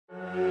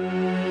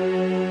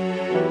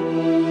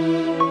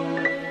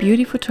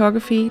Beauty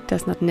photography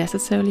does not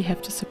necessarily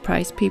have to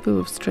surprise people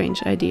with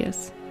strange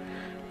ideas.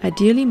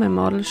 Ideally, my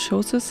model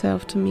shows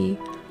herself to me,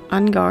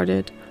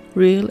 unguarded,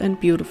 real and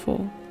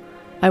beautiful.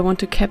 I want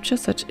to capture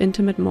such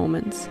intimate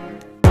moments.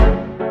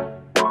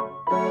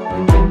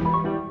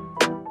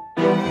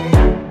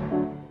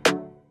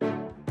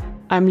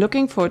 I'm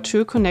looking for a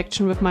true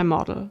connection with my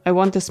model. I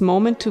want this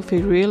moment to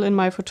feel real in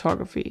my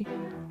photography.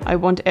 I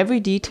want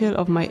every detail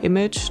of my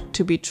image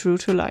to be true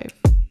to life.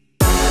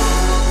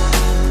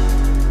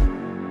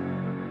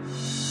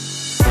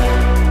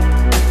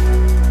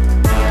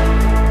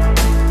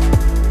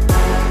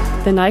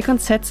 The Nikon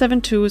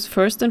Z7 II is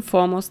first and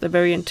foremost a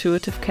very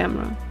intuitive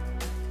camera.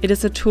 It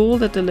is a tool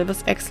that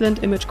delivers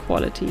excellent image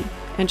quality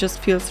and just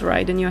feels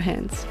right in your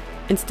hands.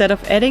 Instead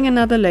of adding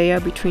another layer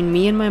between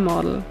me and my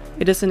model,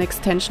 it is an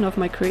extension of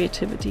my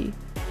creativity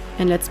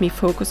and lets me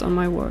focus on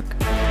my work.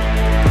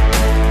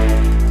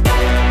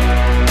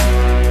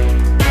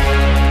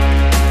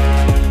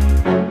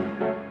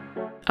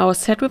 Our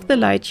set with the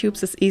light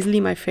tubes is easily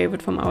my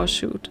favorite from our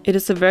shoot. It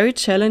is a very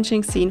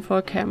challenging scene for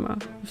a camera,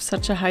 with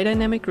such a high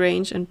dynamic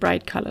range and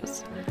bright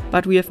colors,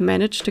 but we have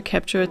managed to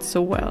capture it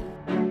so well.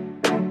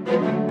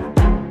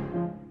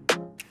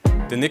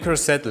 The Nikon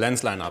Z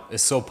lens lineup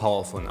is so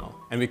powerful now,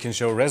 and we can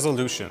show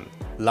resolution,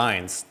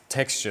 lines,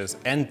 textures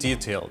and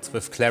details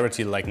with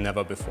clarity like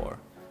never before.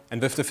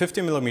 And with the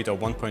 50mm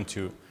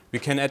 1.2, we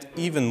can add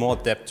even more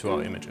depth to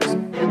our images.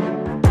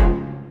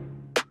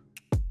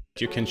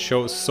 You can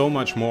show so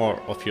much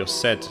more of your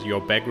set, your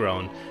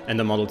background and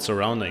the model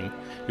surrounding.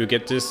 You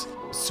get this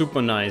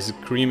super nice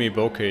creamy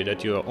bokeh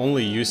that you are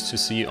only used to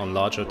see on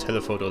larger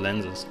telephoto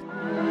lenses.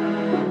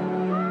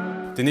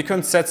 The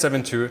Nikon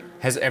Z7 II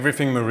has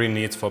everything marine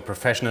needs for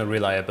professional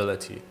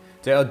reliability.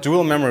 There are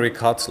dual memory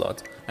card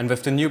slots, and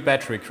with the new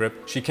battery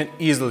grip, she can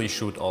easily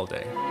shoot all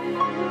day.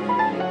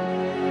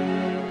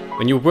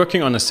 When you're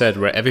working on a set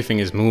where everything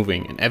is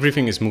moving and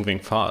everything is moving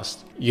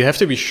fast, you have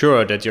to be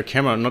sure that your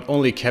camera not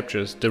only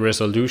captures the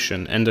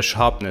resolution and the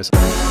sharpness,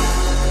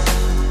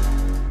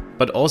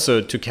 but also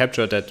to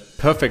capture that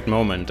perfect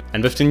moment.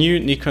 And with the new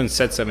Nikon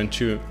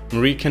Z7 II,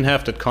 Marie can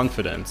have that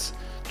confidence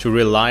to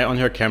rely on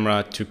her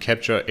camera to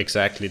capture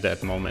exactly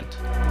that moment.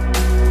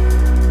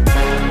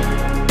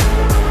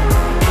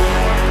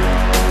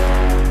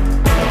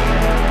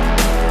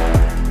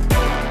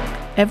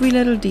 Every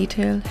little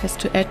detail has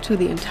to add to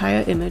the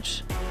entire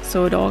image,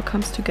 so it all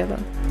comes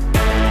together.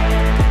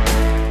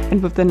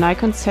 And with the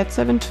Nikon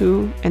Z7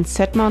 II and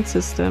Z-mount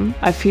system,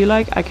 I feel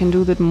like I can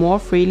do that more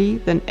freely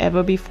than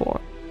ever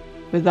before,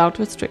 without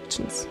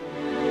restrictions.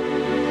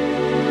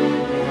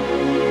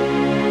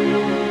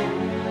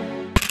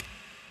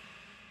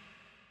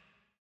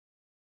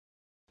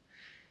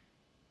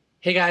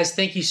 Hey guys,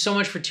 thank you so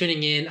much for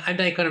tuning in. I'm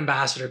Nikon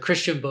Ambassador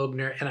Kristian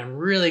Bogner, and I'm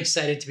really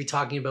excited to be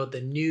talking about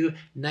the new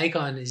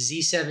Nikon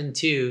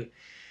Z7 II.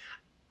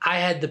 I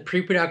had the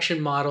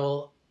pre-production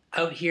model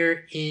out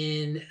here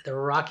in the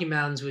Rocky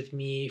Mountains with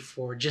me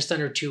for just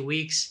under 2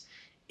 weeks.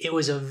 It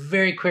was a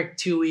very quick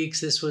 2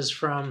 weeks. This was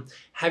from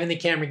having the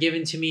camera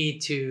given to me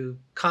to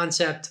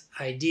concept,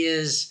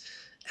 ideas,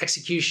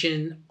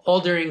 execution, all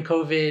during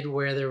COVID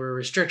where there were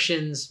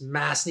restrictions,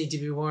 masks need to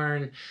be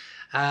worn,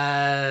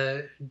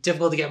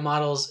 difficult to get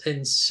models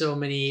and so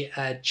many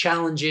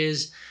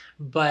challenges,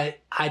 but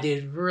I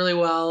did really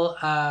well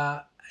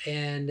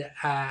and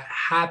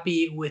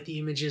happy with the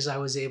images I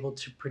was able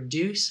to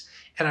produce,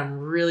 and I'm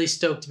really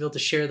stoked to be able to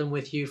share them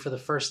with you for the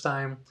first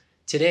time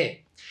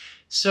today.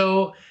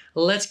 So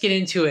let's get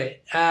into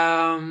it.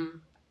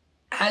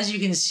 As you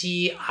can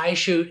see, I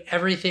shoot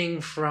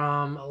everything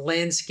from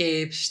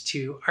landscapes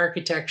to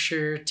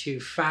architecture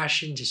to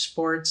fashion to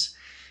sports.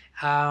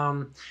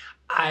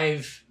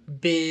 I've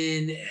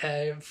been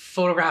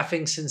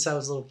photographing since I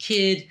was a little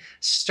kid.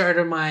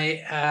 Started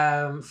my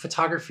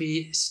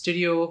photography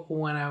studio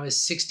when I was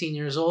 16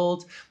 years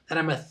old, and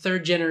I'm a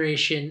third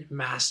generation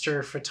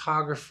master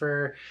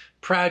photographer.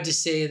 Proud to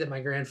say that my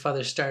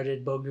grandfather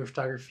started Bogner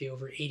photography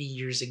over 80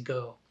 years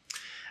ago.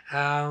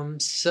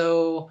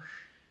 So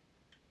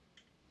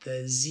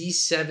the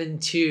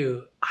Z7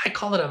 II, I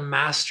call it a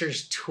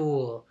master's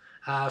tool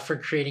for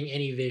creating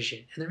any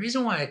vision. And the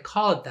reason why I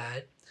call it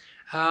that,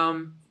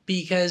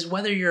 because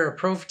whether you're a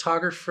pro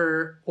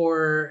photographer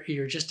or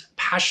you're just a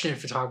passionate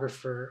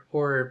photographer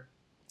or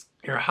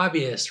you're a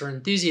hobbyist or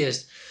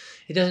enthusiast,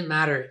 it doesn't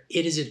matter.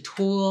 It is a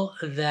tool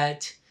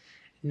that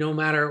no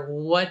matter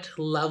what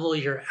level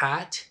you're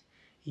at,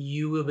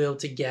 you will be able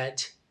to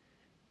get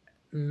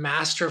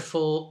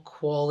masterful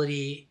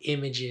quality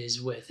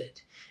images with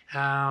it.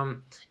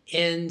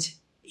 And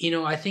you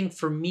know, I think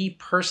for me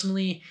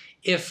personally,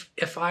 if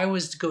I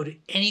was to go to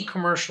any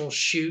commercial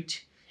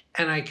shoot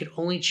and I could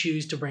only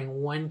choose to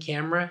bring one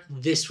camera,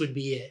 this would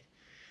be it.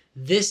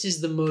 This is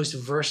the most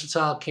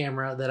versatile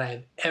camera that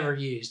I've ever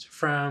used,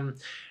 from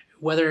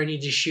whether I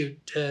need to shoot,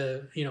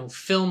 you know,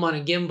 film on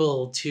a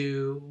gimbal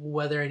to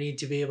whether I need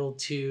to be able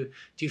to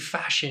do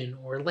fashion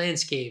or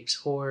landscapes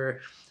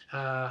or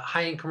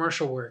high-end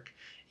commercial work.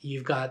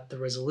 You've got the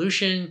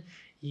resolution,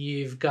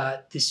 you've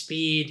got the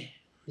speed,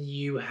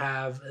 You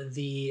have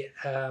the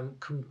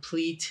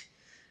complete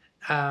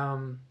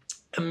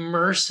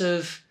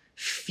immersive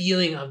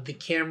feeling of the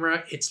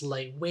camera. It's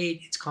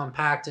lightweight, it's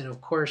compact, and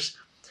of course,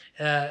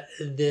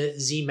 the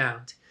Z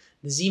mount.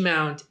 The Z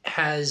mount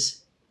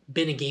has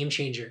been a game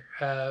changer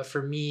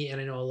for me,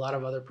 and I know a lot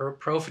of other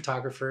pro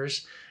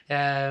photographers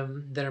that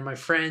are my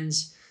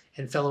friends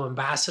and fellow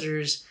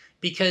ambassadors,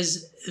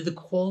 because the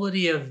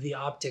quality of the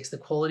optics, the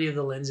quality of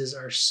the lenses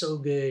are so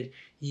good.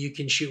 You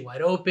can shoot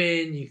wide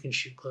open, you can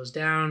shoot closed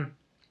down.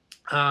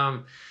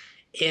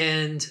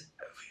 And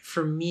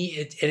for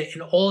me,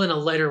 and all in a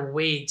lighter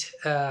weight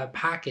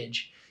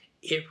package,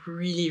 it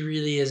really,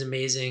 really is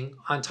amazing,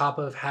 on top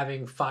of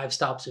having 5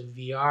 stops of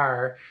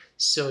VR.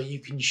 So you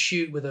can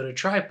shoot without a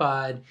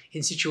tripod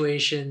in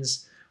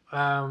situations.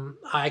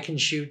 I can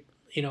shoot,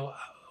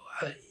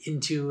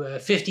 into a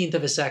 15th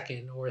of a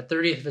second or a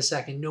 30th of a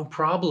second, no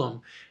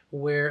problem,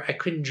 where I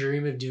couldn't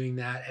dream of doing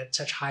that at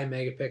such high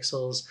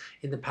megapixels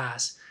in the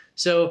past.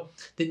 So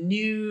the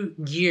new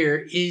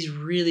gear is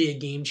really a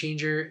game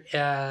changer.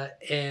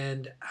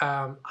 And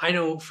I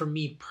know for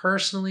me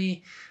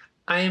personally,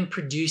 I am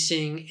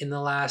producing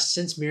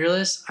since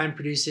mirrorless, I'm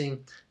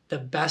producing the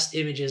best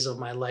images of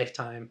my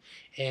lifetime.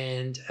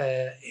 And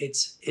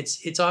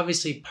it's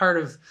obviously part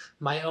of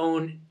my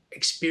own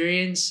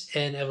experience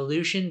and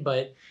evolution,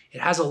 but it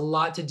has a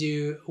lot to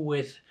do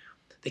with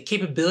the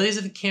capabilities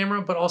of the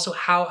camera, but also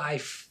how I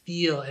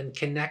feel and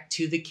connect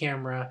to the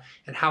camera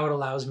and how it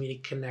allows me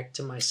to connect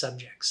to my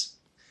subjects.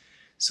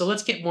 So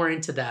let's get more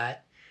into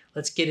that.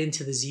 Let's get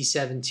into the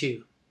Z7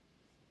 II.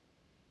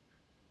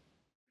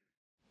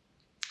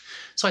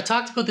 So I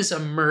talked about this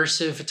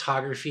immersive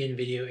photography and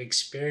video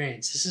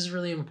experience. This is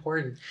really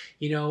important.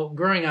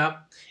 Growing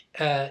up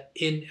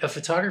in a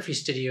photography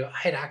studio, I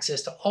had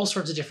access to all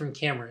sorts of different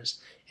cameras.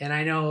 And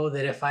I know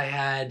that if I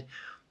had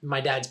my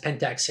dad's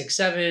Pentax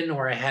 6.7,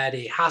 or I had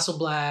a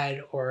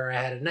Hasselblad, or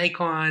I had a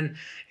Nikon,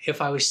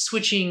 if I was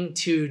switching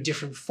to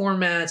different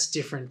formats,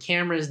 different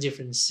cameras,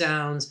 different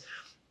sounds,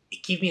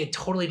 it gave me a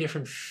totally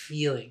different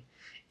feeling.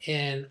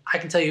 And I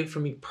can tell you, for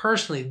me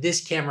personally,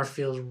 this camera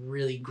feels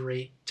really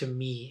great to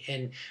me.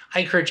 And I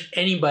encourage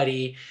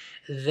anybody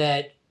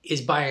that is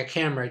buying a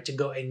camera to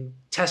go and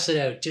test it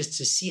out just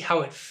to see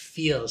how it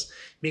feels.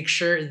 Make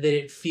sure that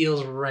it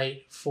feels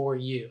right for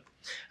you.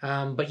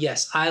 But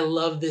yes, I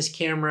love this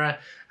camera.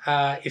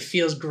 It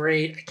feels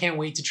great. I can't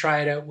wait to try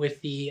it out with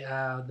the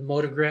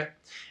Moto Grip.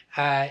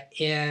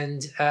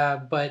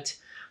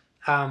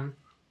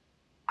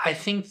 I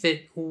think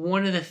that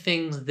one of the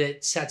things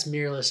that sets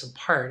mirrorless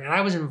apart, and I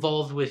was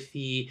involved with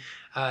the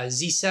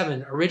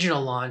Z7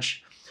 original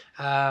launch,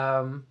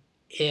 and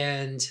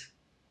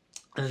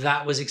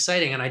that was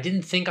exciting. And I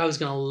didn't think I was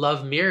going to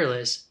love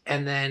mirrorless,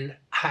 and then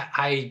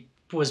I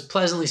was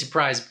pleasantly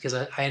surprised because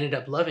I ended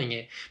up loving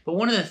it. But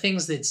one of the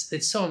things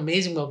that's so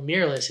amazing about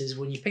mirrorless is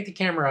when you pick the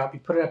camera up, you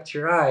put it up to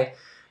your eye,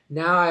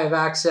 now I have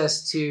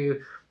access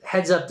to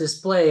heads-up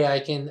display. I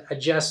can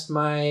adjust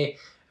my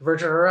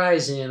virtual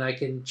horizon, I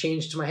can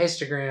change to my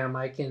histogram,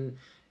 I can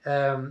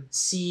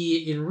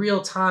see in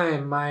real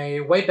time my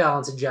white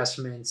balance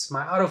adjustments,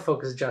 my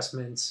autofocus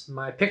adjustments,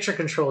 my picture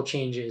control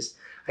changes.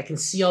 I can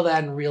see all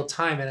that in real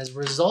time, and as a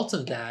result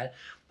of that,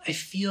 I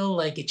feel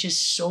like it's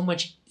just so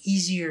much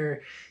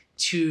easier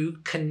to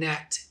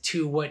connect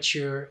to what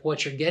you're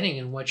getting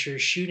and what you're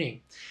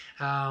shooting.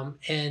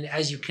 And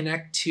as you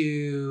connect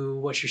to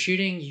what you're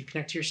shooting, you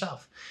connect to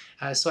yourself.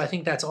 So I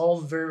think that's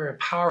all very, very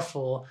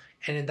powerful.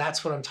 And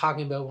that's what I'm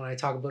talking about when I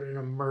talk about an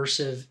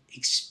immersive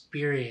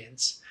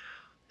experience.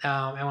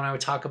 And when I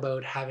would talk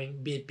about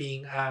having it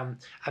being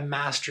a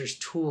master's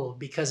tool,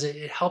 because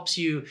it helps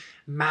you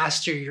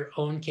master your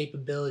own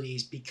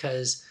capabilities,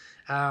 because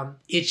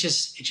it's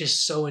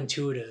just so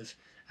intuitive,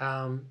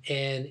 and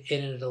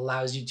it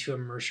allows you to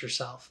immerse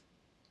yourself.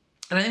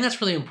 And I think that's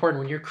really important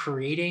when you're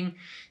creating.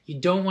 You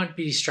don't want to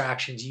be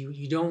distractions.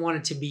 You don't want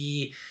it to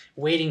be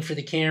waiting for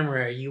the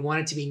camera. You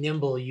want it to be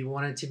nimble. You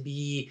want it to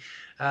be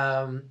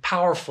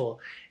powerful.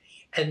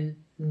 And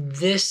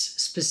this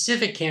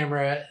specific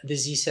camera, the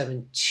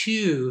Z7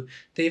 II,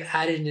 they've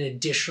added an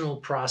additional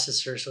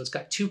processor. So it's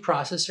got 2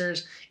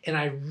 processors, and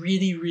I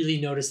really,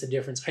 really noticed the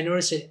difference. I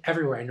noticed it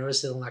everywhere. I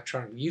noticed it in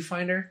electronic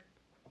viewfinder.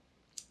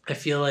 I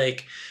feel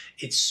like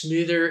it's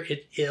smoother.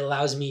 It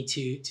allows me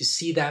to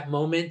see that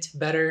moment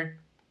better.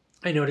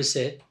 I notice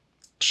it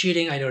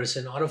shooting. I notice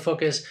it in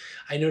autofocus.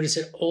 I notice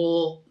it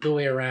all the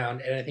way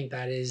around, and I think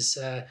that is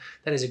a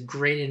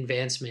great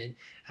advancement,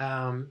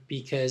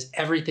 because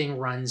everything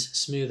runs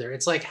smoother.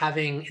 It's like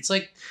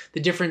the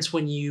difference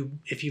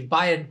if you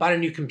bought a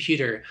new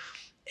computer,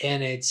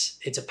 and it's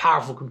a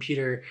powerful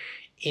computer,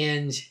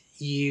 and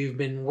you've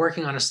been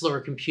working on a slower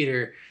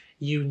computer.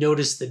 You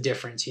notice the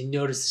difference. You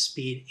notice the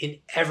speed in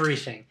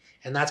everything.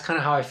 And that's kind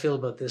of how I feel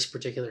about this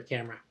particular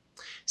camera.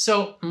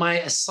 So my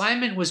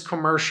assignment was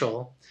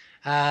commercial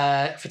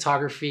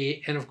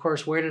photography. And of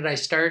course, where did I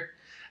start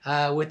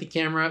with the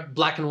camera?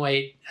 Black and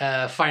white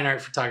fine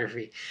art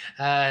photography.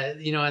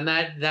 And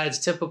that's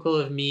typical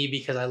of me,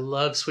 because I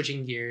love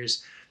switching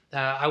gears.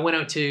 I went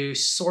out to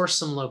source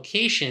some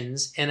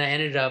locations, and I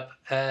ended up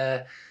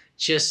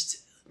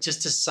just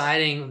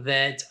deciding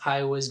that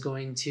I was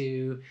going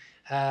to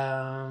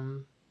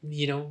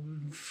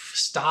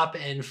stop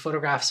and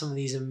photograph some of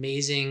these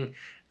amazing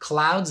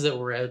clouds that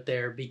were out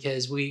there,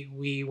 because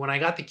we when I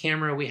got the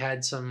camera, we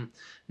had some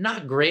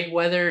not great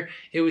weather.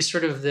 It was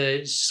sort of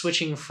the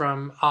switching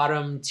from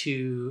autumn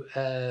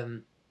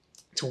to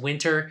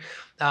winter,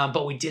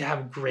 but we did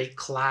have great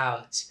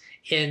clouds.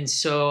 And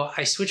so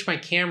I switched my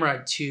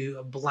camera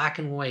to black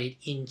and white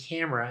in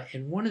camera.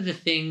 And one of the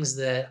things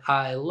that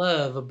I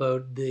love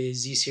about the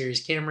Z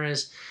series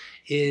cameras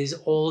is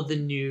all the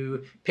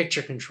new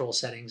picture control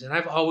settings. And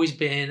I've always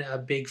been a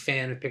big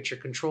fan of picture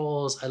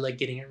controls. I like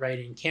getting it right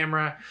in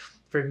camera.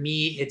 For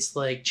me, it's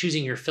like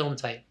choosing your film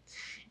type.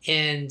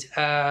 And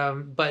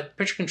but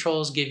picture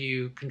controls give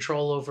you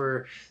control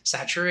over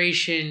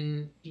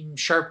saturation,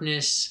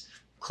 sharpness,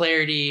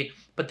 clarity,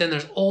 but then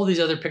there's all these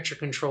other picture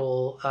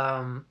control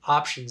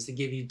options that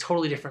give you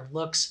totally different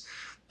looks.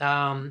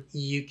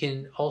 You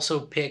can also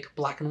pick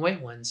black and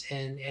white ones,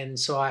 and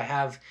so I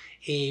have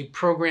a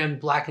programmed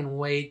black and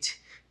white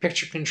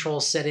picture control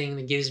setting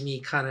that gives me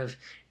kind of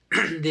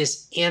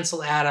this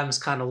Ansel Adams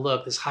kind of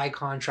look, this high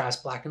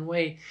contrast black and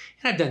white.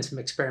 And I've done some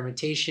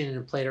experimentation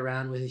and played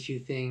around with a few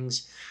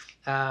things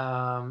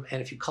and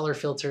a few color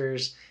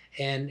filters,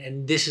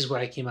 and this is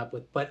what I came up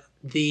with. But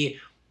the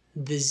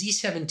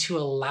Z7 II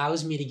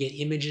allows me to get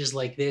images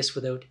like this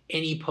without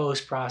any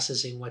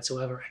post-processing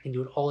whatsoever. I can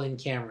do it all in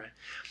camera.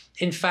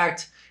 In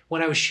fact,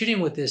 when I was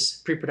shooting with this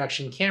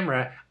pre-production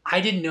camera, I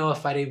didn't know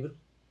if I'd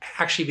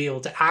actually be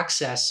able to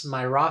access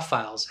my RAW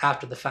files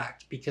after the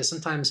fact, because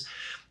sometimes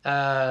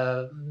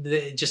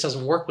it just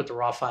doesn't work with the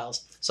RAW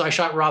files. So I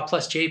shot RAW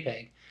plus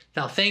JPEG.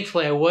 Now,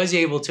 thankfully, I was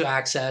able to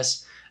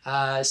access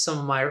some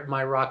of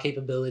my RAW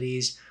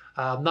capabilities,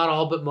 not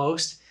all, but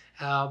most.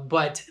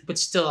 But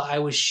still, I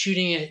was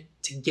shooting it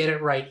to get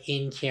it right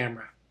in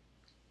camera.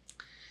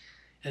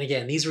 And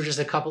again, these were just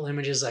a couple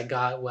images I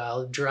got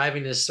while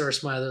driving to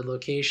source my other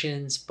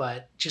locations,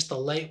 but just the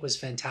light was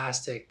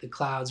fantastic. The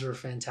clouds were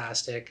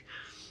fantastic.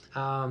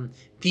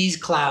 These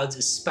clouds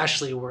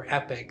especially were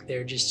epic.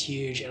 They're just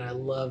huge, and I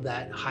love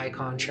that high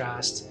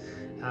contrast,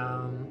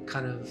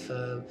 kind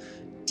of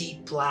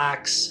deep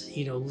blacks,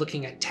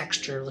 looking at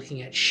texture,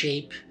 looking at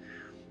shape.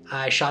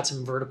 I shot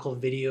some vertical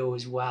video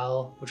as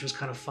well, which was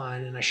kind of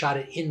fun, and I shot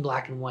it in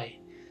black and white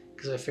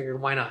because I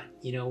figured, why not?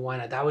 Why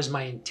not? That was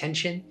my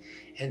intention,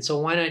 and so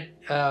why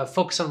not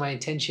focus on my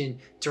intention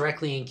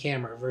directly in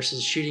camera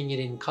versus shooting it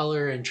in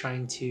color and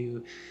trying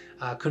to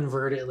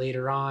convert it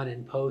later on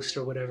in post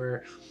or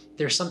whatever.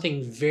 There's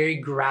something very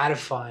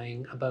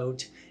gratifying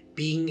about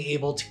being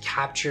able to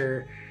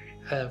capture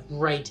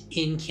right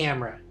in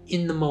camera,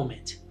 in the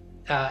moment,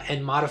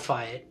 and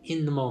modify it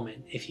in the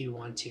moment if you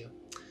want to.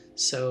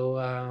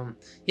 So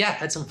yeah,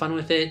 had some fun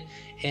with it,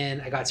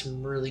 and I got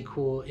some really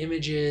cool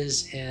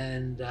images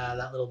and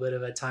that little bit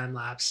of a time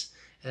lapse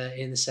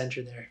in the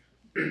center there.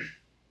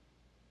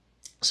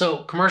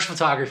 So commercial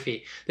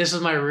photography, this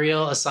was my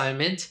real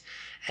assignment,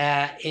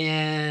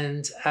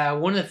 and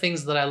one of the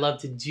things that I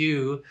love to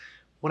do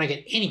when I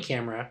get any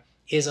camera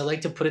is I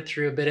like to put it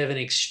through a bit of an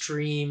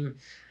extreme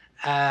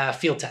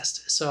field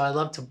test. So I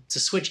love to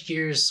switch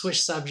gears,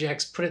 switch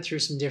subjects, put it through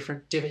some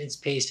different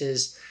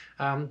paces.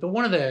 But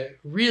one of the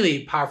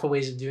really powerful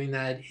ways of doing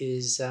that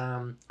is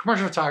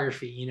commercial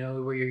photography,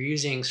 where you're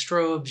using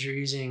strobes, you're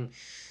using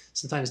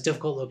sometimes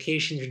difficult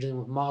locations, you're dealing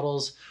with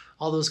models,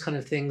 all those kind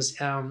of things.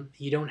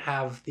 You don't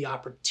have the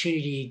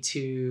opportunity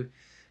to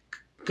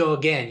go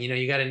again.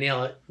 You got to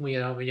nail it. When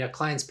your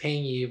client's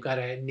paying you, you've got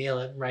to nail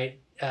it right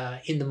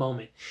in the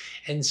moment.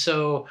 And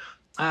so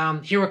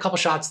here were a couple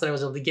shots that I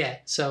was able to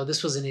get. So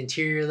this was an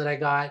interior that I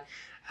got.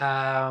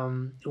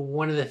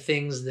 One of the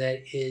things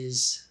that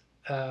is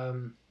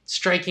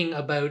striking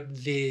about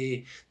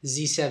the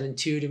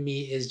Z7 II to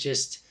me is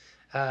just,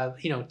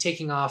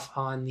 taking off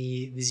on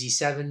the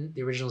Z7,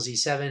 the original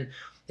Z7,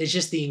 it's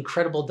just the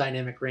incredible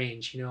dynamic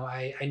range.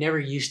 I never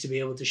used to be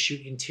able to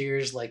shoot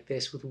interiors like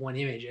this with one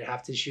image. I'd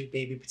have to shoot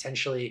maybe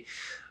potentially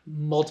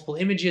multiple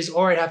images,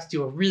 or I'd have to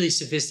do a really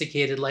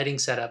sophisticated lighting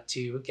setup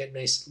to get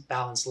nice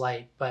balanced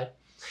light. But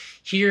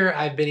here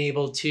I've been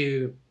able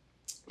to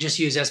just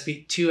use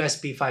two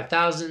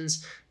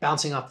SB5000s,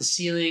 bouncing off the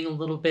ceiling a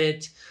little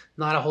bit,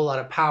 not a whole lot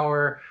of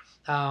power.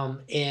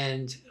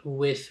 And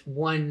with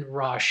one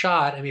raw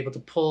shot, I'm able to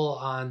pull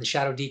on the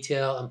shadow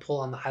detail and pull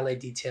on the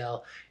highlight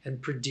detail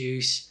and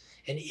produce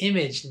an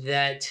image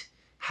that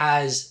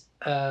has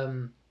a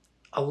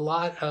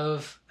lot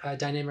of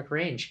dynamic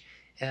range.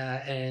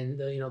 And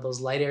those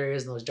light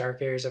areas and those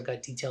dark areas, I've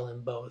got detail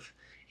in both.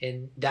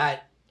 And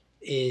that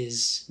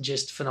is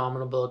just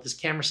phenomenal about this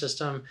camera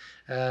system.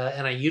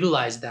 And I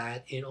utilize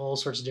that in all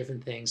sorts of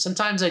different things.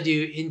 Sometimes I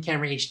do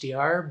in-camera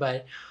HDR,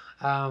 but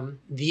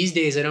these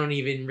days I don't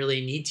even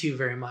really need to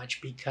very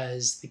much,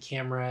 because the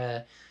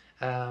camera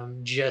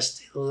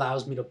just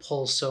allows me to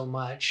pull so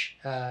much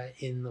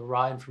in the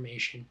raw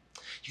information.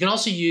 You can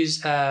also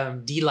use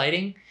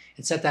de-lighting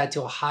and set that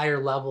to a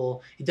higher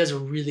level. It does a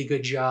really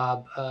good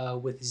job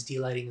with this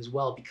de-lighting as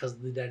well because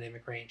of the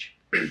dynamic range.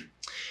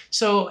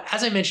 So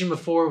as I mentioned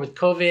before, with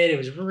COVID, it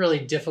was really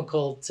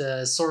difficult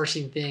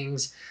sourcing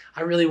things.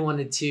 I really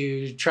wanted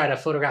to try to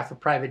photograph a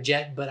private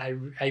jet, but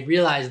I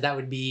realized that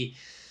would be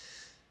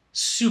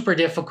super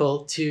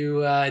difficult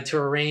to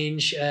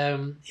arrange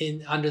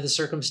under the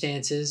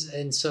circumstances.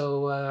 And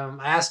so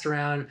I asked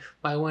around.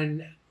 My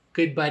one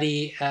good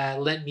buddy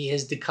lent me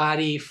his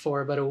Ducati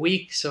for about a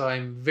week, so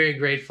I'm very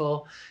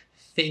grateful.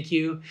 Thank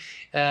you.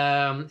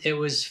 It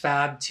was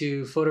fab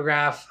to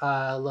photograph.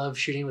 I love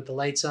shooting with the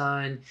lights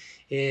on.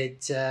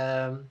 It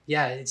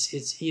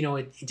it's you know,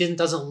 it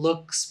doesn't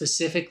look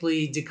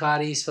specifically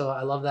Ducati, so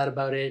I love that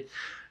about it.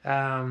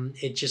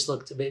 It just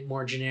looked a bit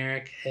more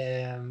generic,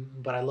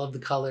 but I love the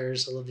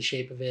colors. I love the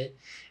shape of it.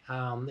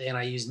 And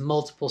I used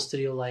multiple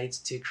studio lights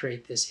to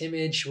create this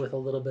image with a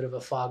little bit of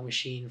a fog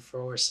machine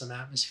for some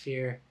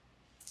atmosphere.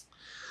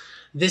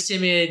 This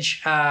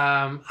image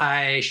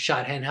I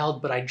shot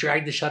handheld, but I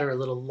dragged the shutter a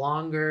little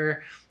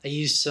longer. I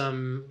used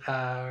some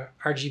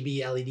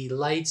RGB LED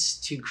lights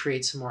to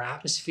create some more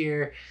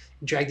atmosphere.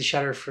 Drag the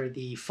shutter for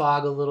the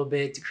fog a little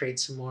bit to create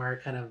some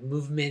more kind of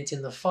movement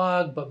in the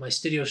fog, but my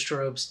studio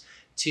strobes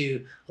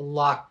to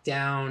lock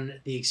down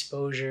the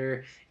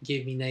exposure,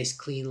 give me nice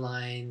clean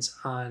lines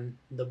on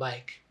the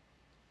bike.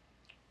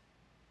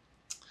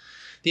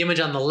 The image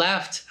on the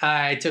left,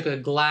 I took a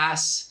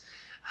glass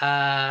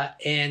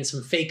and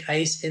some fake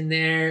ice in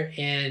there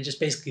and just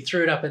basically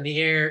threw it up in the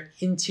air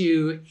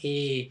into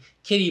a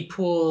kiddie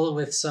pool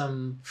with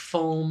some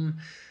foam.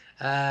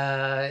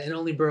 It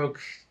only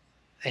broke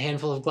a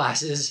handful of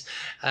glasses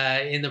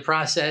in the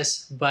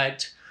process,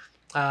 but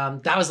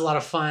that was a lot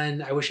of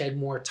fun. I wish I had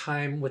more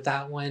time with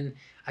that one.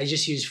 I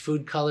just used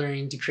food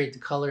coloring to create the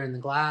color in the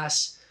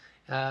glass.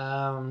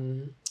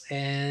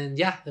 And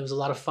yeah, it was a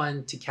lot of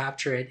fun to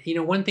capture it. You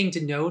know, one thing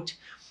to note,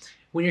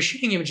 when you're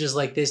shooting images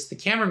like this, the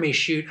camera may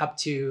shoot up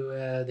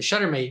to, the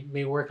shutter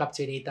may work up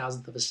to an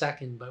 8,000th of a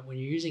second, but when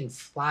you're using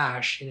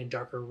flash in a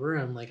darker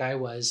room like I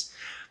was,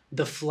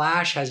 the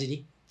flash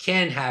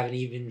can have an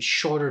even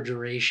shorter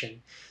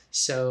duration.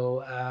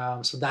 So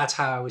so that's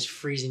how I was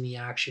freezing the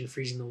action,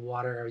 freezing the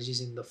water. I was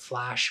using the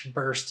flash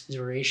burst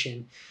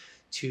duration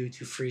to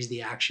freeze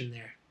the action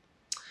there.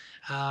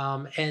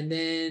 And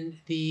then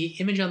the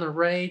image on the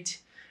right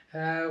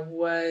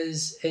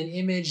was an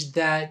image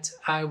that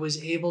I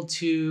was able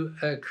to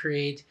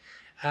create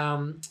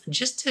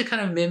just to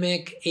kind of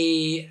mimic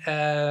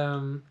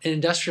an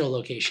industrial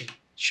location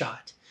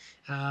shot.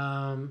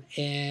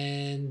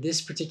 And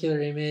this particular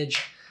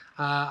image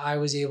I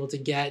was able to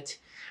get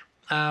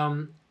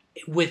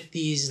with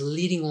these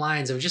leading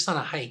lines. I was just on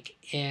a hike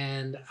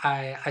and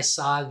I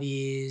saw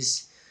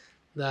these,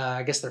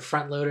 I guess they're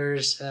front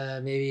loaders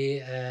maybe,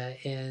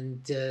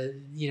 and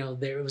you know,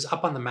 it was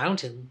up on the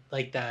mountain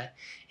like that,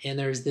 and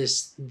there's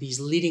these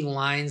leading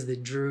lines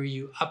that drew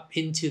you up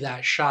into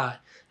that shot.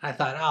 I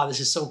thought, oh, this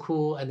is so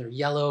cool, and they're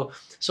yellow.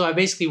 So I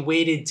basically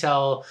waited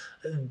till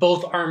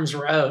both arms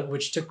were out,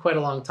 which took quite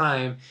a long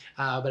time,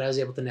 but I was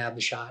able to nab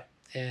the shot.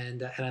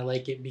 And I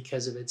like it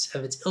because of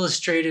its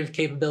illustrative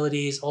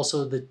capabilities,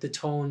 also the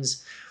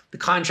tones, the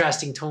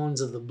contrasting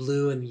tones of the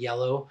blue and the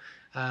yellow.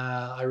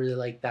 I really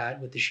like that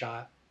with the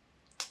shot.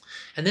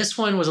 And this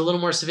one was a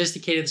little more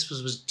sophisticated. This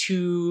was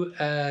two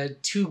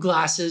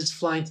glasses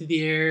flying through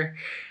the air.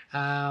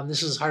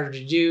 This was harder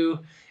to do,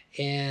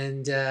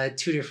 and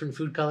two different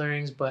food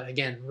colorings, but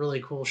again,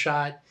 really cool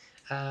shot.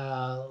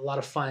 A lot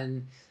of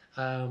fun.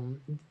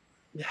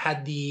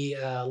 Had the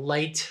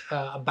light,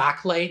 a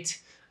backlight,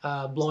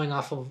 blowing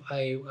off of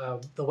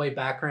the white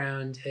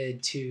background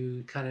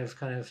to kind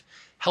of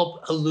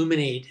help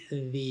illuminate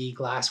the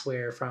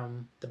glassware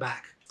from the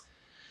back.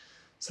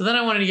 So then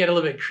I wanted to get a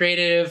little bit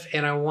creative,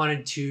 and I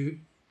wanted to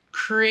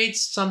create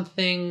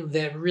something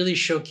that really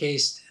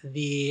showcased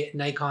the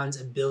Nikon's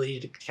ability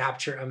to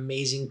capture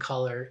amazing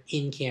color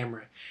in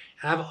camera.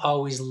 And I've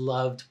always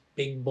loved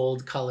big,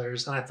 bold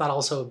colors, and I thought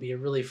also it would be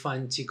really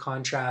fun to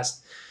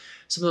contrast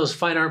some of those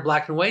fine art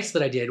black and whites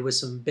that I did with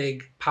some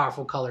big,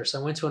 powerful colors. So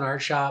I went to an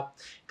art shop,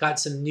 got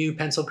some new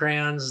pencil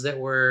crayons that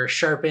were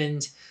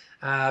sharpened,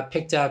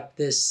 picked up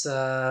this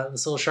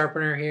little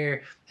sharpener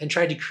here, and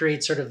tried to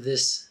create sort of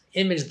this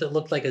image that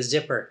looked like a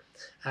zipper,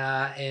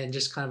 and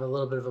just kind of a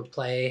little bit of a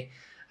play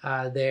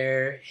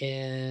there.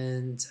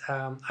 And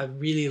I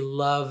really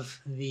love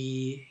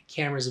the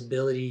camera's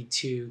ability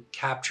to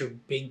capture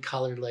big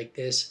color like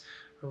this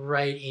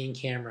right in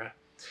camera.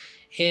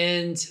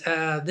 And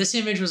this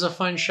image was a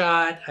fun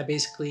shot. I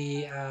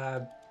basically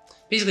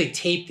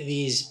taped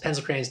these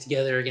pencil crayons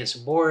together against a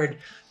board,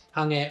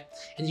 hung it,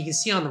 and you can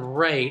see on the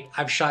right,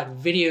 I've shot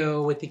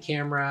video with the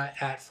camera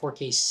at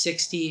 4K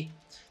 60.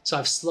 So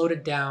I've slowed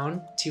it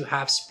down to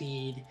half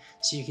speed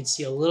so you can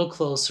see a little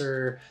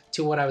closer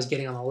to what I was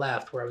getting on the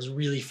left, where I was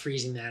really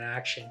freezing that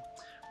action.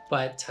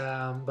 But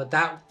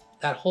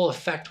that whole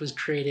effect was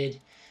created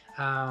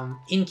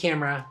in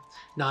camera,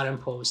 not in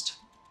post.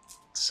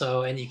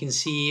 So, and you can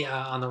see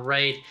on the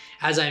right,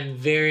 as I'm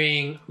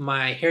varying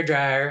my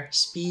hairdryer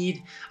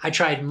speed, I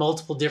tried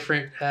multiple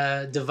different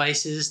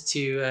devices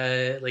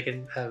to like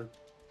a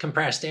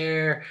compressed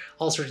air,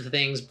 all sorts of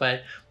things,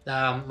 but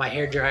my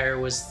hairdryer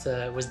was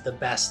the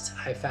best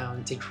I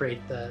found to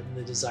create the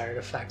desired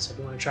effect. So if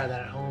you want to try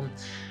that at home,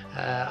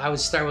 I would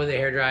start with a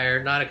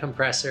hairdryer, not a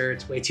compressor.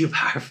 It's way too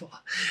powerful,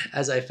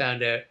 as I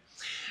found out.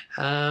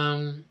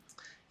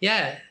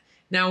 Yeah.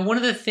 Now, one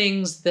of the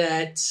things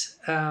that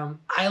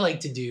I like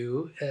to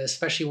do,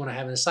 especially when I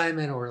have an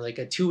assignment or like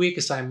a 2-week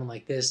assignment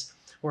like this,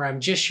 where I'm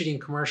just shooting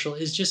commercial,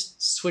 is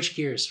just switch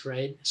gears,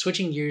 right?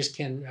 Switching gears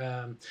can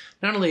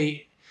not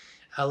only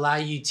allow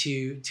you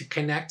to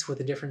connect with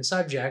a different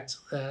subject,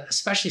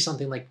 especially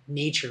something like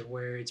nature,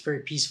 where it's very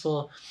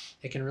peaceful.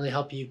 It can really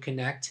help you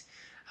connect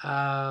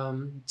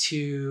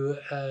to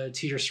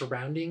your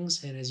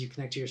surroundings, and as you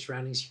connect to your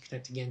surroundings, you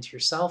connect again to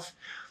yourself.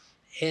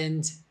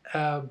 And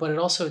but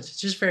it's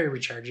just very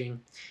recharging.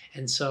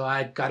 And so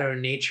I got out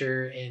in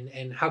nature,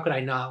 and how could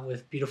I not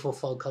with beautiful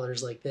fall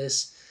colors like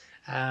this?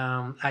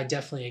 I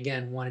definitely,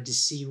 again, wanted to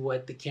see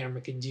what the camera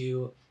could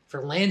do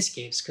for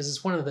landscapes, because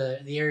it's one of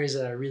the areas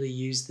that I really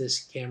use this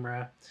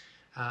camera,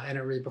 and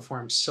it really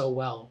performs so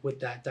well with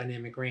that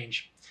dynamic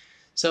range.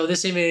 So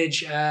this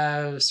image,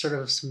 sort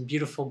of some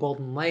beautiful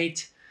golden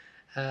light.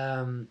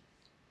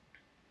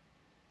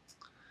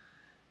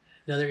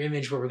 Another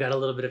image where we've got a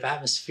little bit of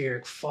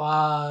atmospheric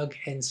fog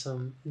and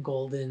some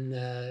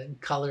golden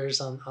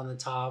colors on the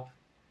top.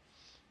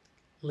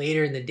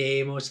 Later in the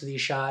day, most of these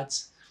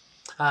shots.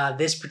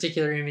 This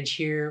particular image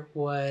here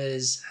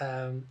was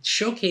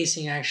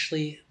showcasing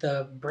actually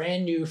the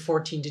brand new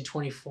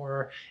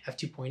 14-24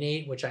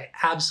 f2.8, which I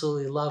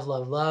absolutely love,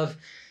 love, love.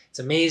 It's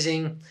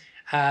amazing.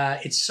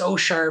 It's so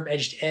sharp,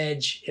 edge to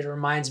edge. It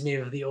reminds me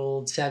of the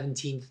old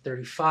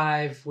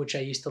 17-35, which I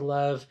used to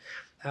love.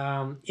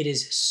 It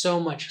is so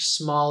much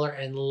smaller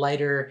and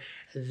lighter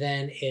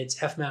than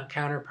its f-mount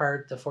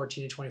counterpart, the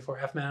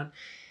 14-24 f-mount.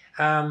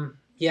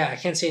 Yeah, I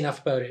can't say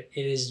enough about it.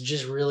 It is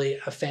just really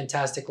a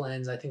fantastic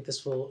lens. I think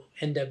this will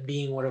end up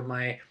being one of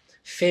my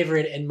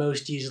favorite and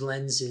most used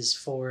lenses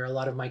for a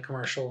lot of my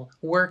commercial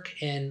work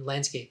and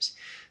landscapes.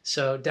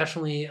 So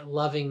definitely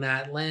loving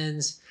that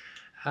lens.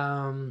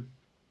 I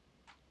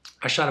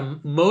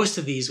shot most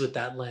of these with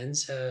that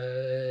lens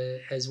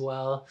as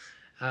well.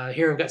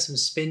 Here I've got some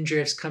spin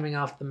drifts coming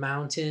off the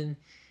mountain,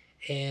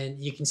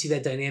 and you can see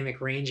that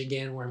dynamic range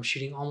again where I'm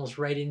shooting almost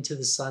right into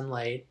the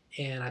sunlight,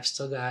 and I've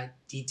still got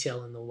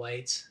detail in the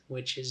whites,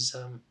 which is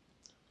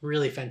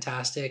really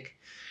fantastic.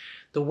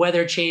 The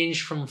weather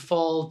changed from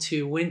fall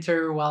to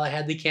winter while I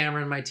had the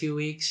camera in my 2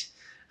 weeks,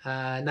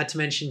 not to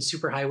mention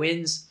super high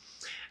winds.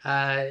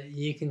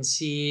 You can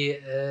see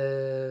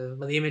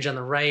the image on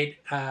the right,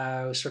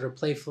 I was sort of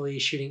playfully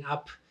shooting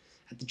up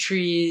at the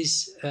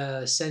trees,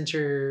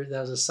 center,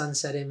 that was a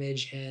sunset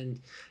image,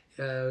 and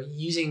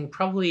using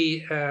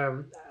probably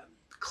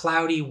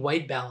cloudy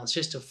white balance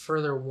just to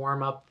further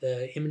warm up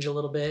the image a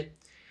little bit.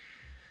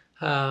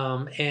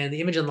 And the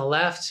image on the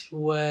left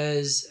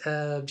was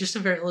just a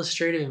very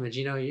illustrative image.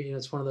 You know,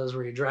 it's one of those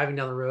where you're driving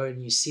down the road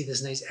and you see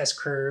this nice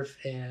S-curve,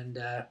 and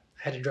I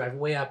had to drive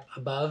way up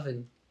above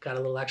and got a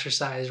little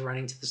exercise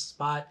running to the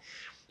spot.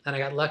 And I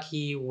got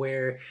lucky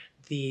where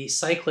the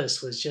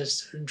cyclist was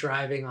just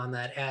driving on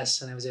that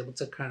S, and I was able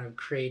to kind of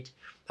create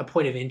a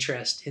point of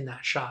interest in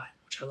that shot,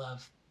 which I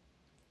love.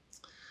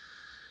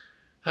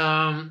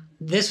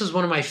 This was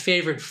one of my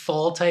favorite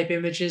fall type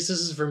images. This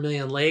is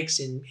Vermilion Lakes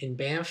in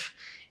Banff,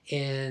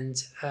 and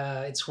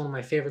it's one of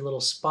my favorite little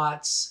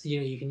spots.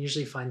 You know, you can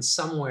usually find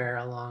somewhere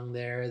along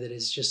there that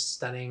is just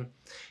stunning.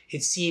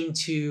 It seemed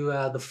to,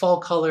 the fall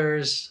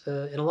colors,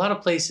 in a lot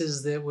of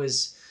places that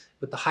was,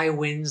 with the high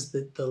winds,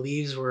 the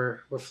leaves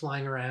were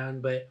flying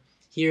around, but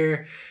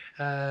here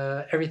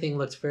everything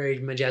looked very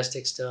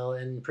majestic still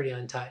and pretty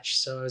untouched.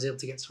 So I was able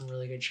to get some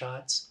really good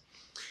shots.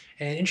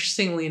 And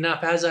interestingly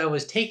enough, as I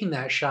was taking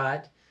that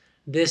shot,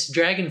 this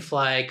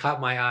dragonfly caught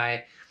my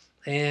eye.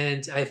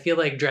 And I feel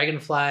like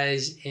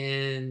dragonflies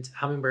and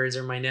hummingbirds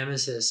are my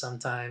nemesis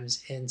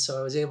sometimes. And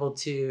so I was able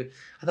to,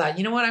 I thought,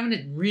 you know what, I'm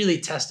going to really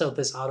test out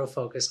this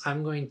autofocus.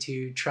 I'm going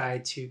to try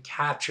to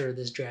capture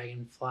this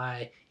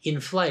dragonfly in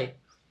flight.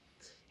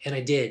 And I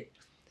did.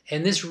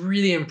 And this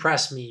really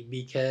impressed me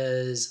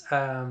because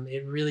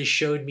it really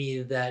showed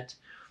me that,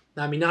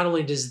 I mean, not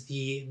only does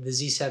the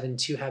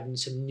Z7 II have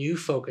some new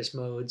focus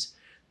modes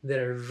that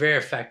are very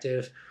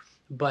effective,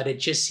 but it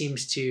just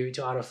seems to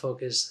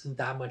autofocus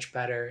that much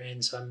better.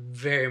 And so I'm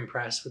very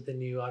impressed with the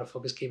new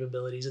autofocus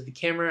capabilities of the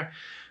camera,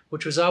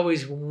 which was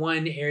always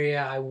one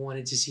area I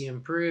wanted to see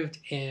improved,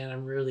 and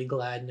I'm really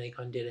glad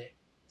Nikon did it.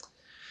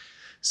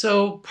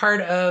 So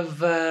part of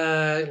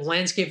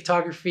landscape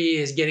photography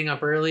is getting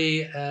up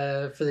early.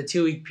 For the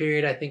 2-week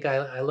period, I think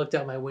I looked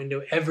out my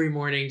window every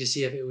morning to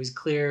see if it was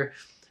clear.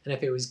 And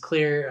if it was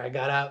clear, I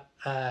got up,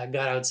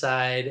 got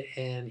outside,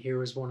 and here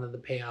was one of the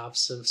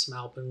payoffs of some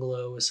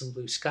alpenglow with some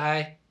blue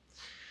sky.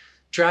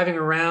 Driving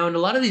around, a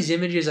lot of these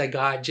images I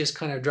got just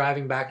kind of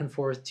driving back and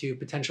forth to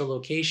potential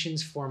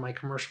locations for my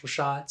commercial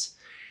shots.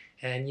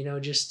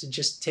 and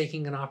just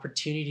taking an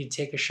opportunity to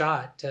take a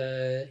shot,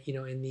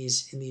 in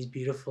these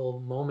beautiful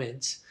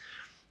moments.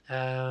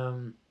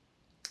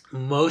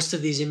 Most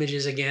of these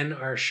images, again,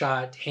 are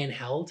shot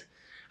handheld.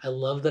 I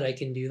love that I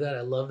can do that.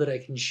 I love that I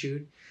can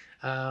shoot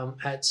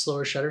at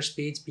slower shutter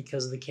speeds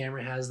because the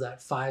camera has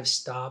that 5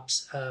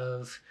 stops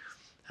of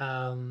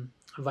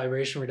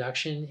vibration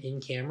reduction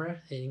in camera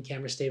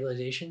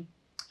stabilization.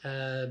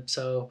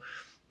 So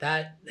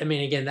that,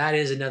 again, that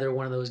is another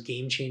one of those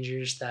game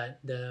changers, that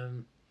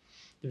the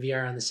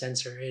VR on the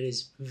sensor. It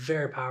is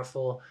very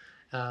powerful.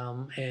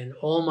 And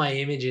all my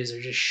images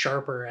are just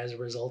sharper as a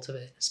result of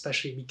it,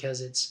 especially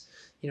because it's,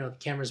 the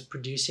camera's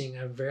producing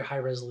a very high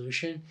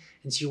resolution.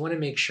 And so you want to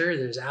make sure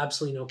there's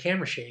absolutely no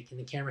camera shake, and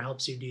the camera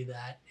helps you do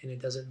that, and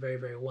it does it very,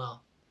 very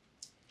well.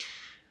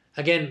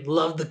 Again,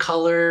 love the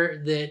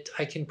color that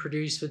I can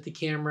produce with the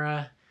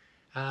camera.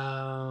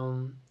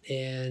 And,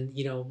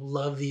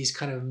 love these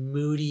kind of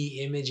moody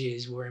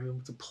images where I'm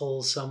able to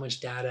pull so much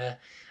data,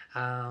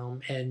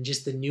 and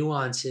just the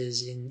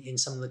nuances in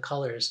some of the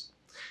colors.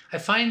 I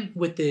find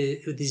with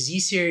the Z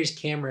series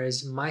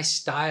cameras, my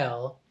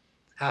style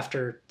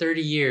after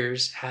 30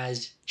 years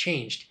has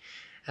changed,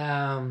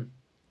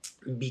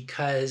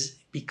 because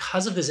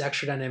of this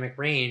extra dynamic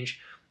range.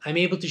 I'm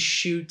able to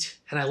shoot,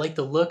 and I like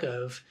the look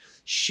of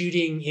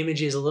shooting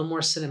images a little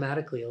more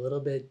cinematically, a little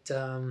bit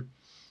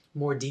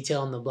more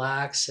detail in the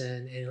blacks,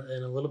 and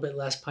a little bit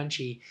less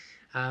punchy.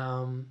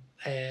 And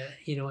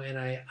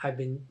I've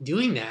been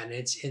doing that,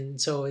 and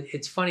so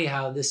it's funny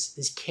how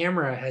this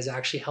camera has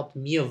actually helped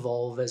me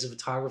evolve as a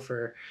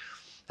photographer,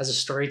 as a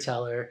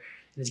storyteller,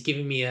 and it's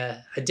giving me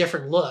a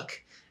different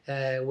look,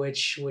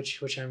 which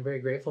I'm very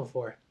grateful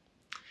for.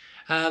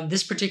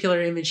 This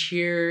particular image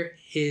here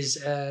is,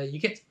 you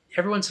get,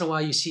 every once in a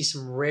while you see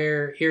some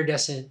rare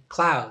iridescent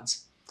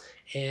clouds,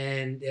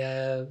 and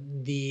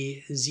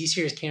the Z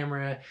series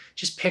camera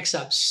just picks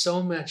up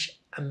so much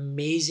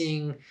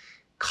amazing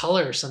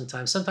color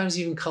sometimes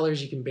even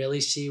colors you can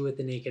barely see with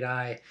the naked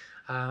eye.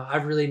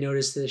 I've really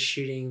noticed this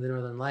shooting the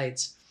Northern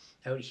Lights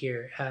out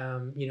here.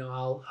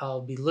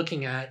 I'll be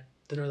looking at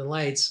the Northern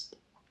Lights,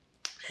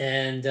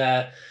 and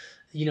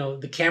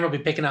the camera will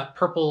be picking up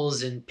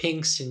purples and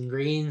pinks and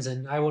greens,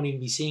 and I won't even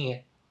be seeing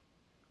it.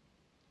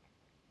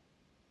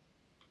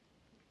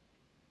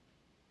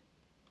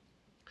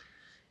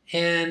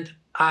 And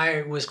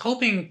I was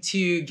hoping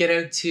to get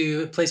out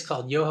to a place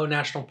called Yoho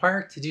National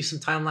Park to do some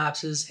time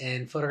lapses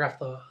and photograph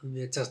the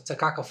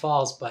Takaka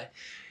Falls, but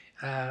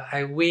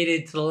I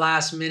waited to the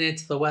last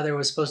minute. The weather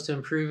was supposed to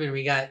improve, and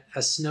we got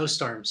a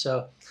snowstorm,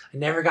 so I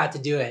never got to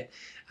do it.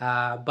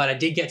 But I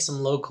did get some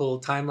local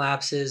time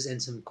lapses and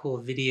some cool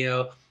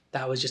video.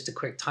 That was just a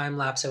quick time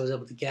lapse I was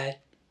able to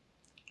get.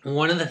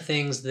 One of the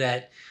things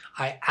that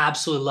I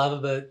absolutely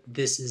love about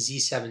this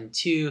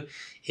Z7 II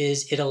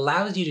is it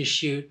allows you to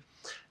shoot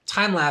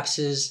time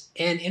lapses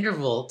and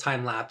interval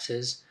time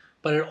lapses,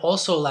 but it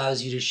also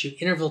allows you to shoot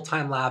interval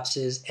time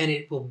lapses, and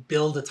it will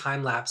build a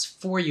time lapse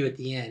for you at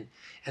the end.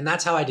 And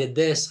that's how I did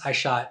this. I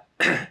shot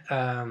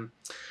the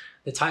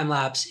time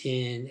lapse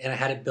and I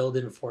had it build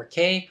in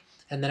 4K,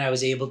 and then I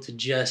was able to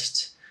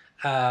just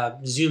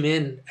zoom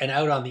in and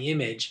out on the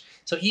image.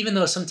 So even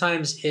though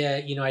sometimes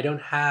I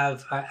don't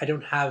have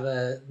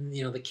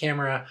the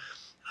camera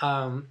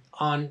on,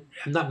 I'm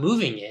not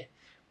moving it,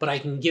 but I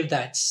can give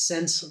that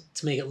sense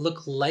to make it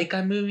look like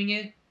I'm moving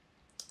it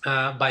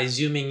by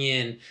zooming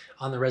in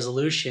on the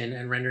resolution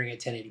and rendering it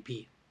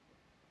 1080p.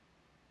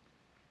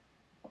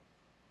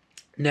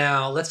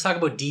 Now let's talk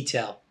about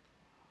detail.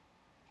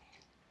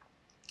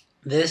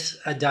 This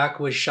duck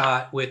was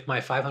shot with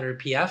my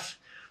 500 PF,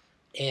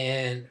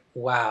 and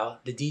wow,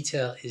 the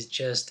detail is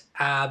just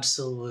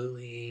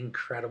absolutely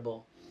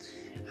incredible.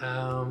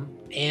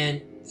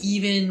 And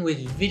even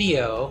with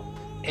video,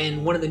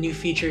 and one of the new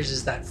features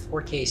is that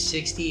 4K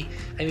 60.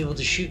 I'm able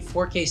to shoot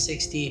 4K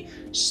 60,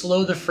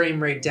 slow the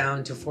frame rate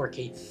down to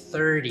 4K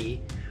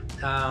 30,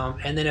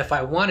 and then if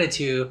I wanted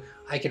to,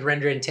 I could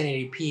render in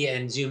 1080p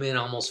and zoom in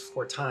almost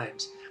 4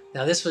 times.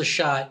 Now this was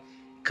shot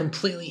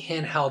completely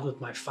handheld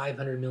with my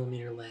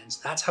 500mm lens.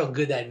 That's how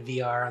good that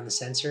VR on the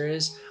sensor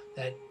is.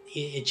 That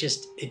it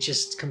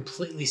just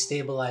completely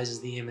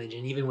stabilizes the image,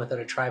 and even without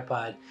a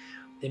tripod,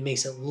 it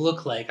makes it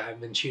look like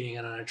I've been shooting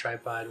it on a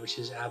tripod, which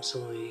is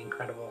absolutely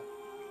incredible.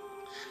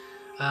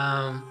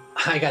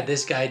 I got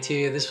this guy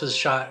too. This was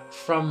shot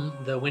from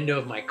the window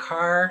of my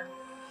car.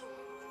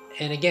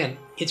 And again,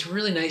 it's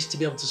really nice to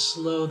be able to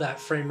slow that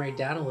frame rate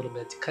down a little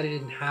bit, to cut it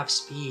in half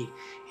speed.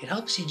 It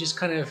helps you just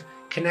kind of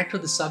connect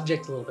with the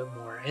subject a little bit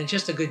more. And it's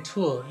just a good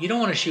tool. You don't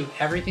want to shoot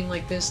everything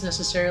like this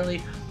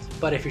necessarily,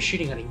 but if you're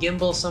shooting on a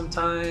gimbal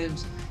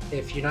sometimes,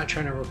 if you're not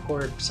trying to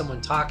record someone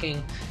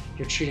talking,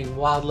 you're shooting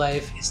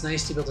wildlife, it's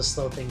nice to be able to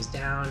slow things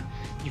down.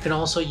 You can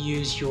also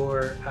use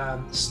your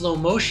slow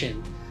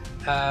motion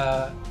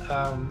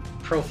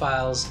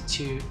profiles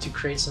to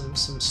create some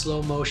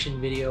slow motion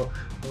video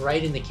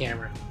right in the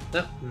camera.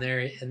 Oh, and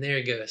there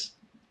it goes.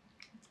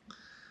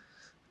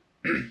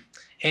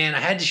 And I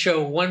had to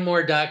show one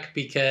more duck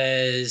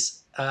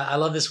because I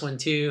love this one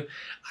too.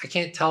 I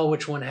can't tell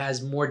which one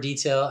has more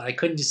detail. I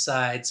couldn't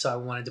decide, so I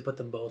wanted to put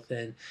them both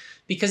in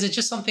because it's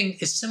just something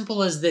as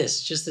simple as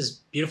this, just this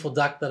beautiful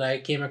duck that I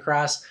came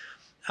across.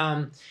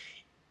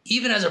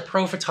 Even as a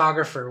pro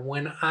photographer,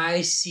 when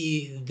I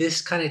see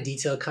this kind of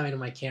detail coming to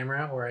my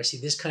camera or I see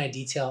this kind of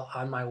detail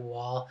on my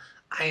wall,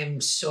 I am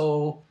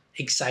so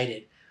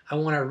excited. I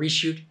want to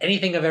reshoot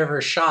anything I've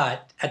ever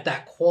shot at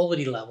that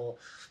quality level.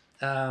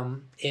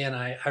 And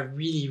I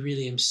really,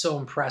 really am so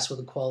impressed with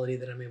the quality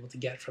that I'm able to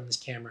get from this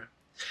camera.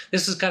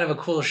 This was kind of a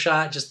cool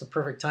shot, just the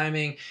perfect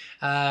timing.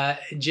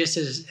 Just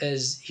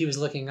as he was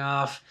looking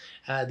off,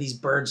 these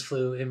birds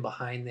flew in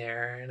behind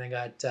there, and I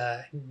got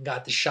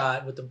the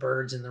shot with the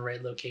birds in the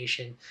right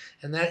location.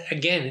 And that,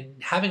 again,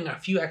 having a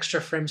few extra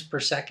frames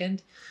per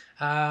second,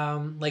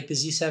 like the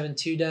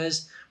Z7 II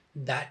does,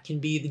 that can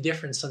be the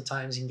difference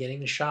sometimes in getting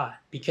the shot.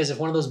 Because if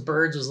one of those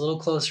birds was a little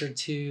closer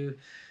to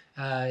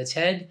its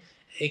head,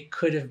 it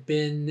could have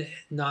been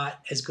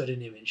not as good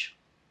an image.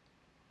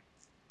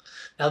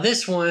 Now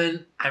this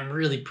one I'm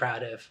really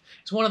proud of.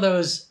 It's one of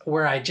those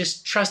where I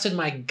just trusted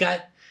my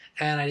gut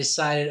and I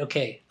decided,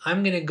 okay,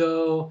 I'm gonna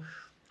go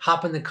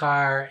hop in the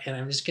car and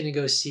I'm just gonna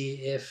go see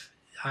if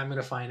I'm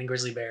gonna find a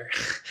grizzly bear.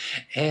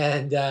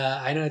 And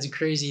I know it's a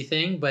crazy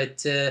thing,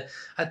 but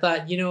I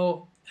thought, you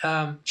know,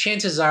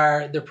 chances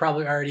are they're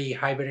probably already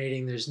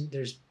hibernating.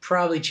 There's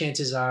probably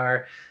chances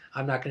are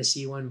I'm not gonna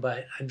see one,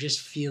 but I'm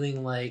just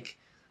feeling like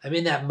I'm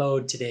in that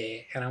mode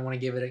today and I want to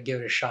give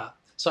it a shot.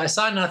 So I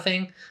saw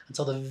nothing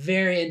until the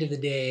very end of the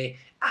day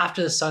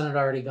after the sun had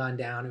already gone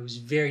down. It was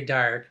very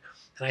dark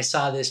and I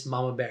saw this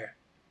mama bear.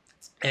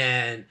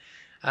 And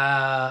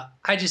I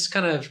just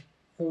kind of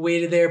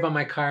waited there by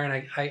my car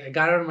and I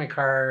got out of my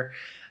car,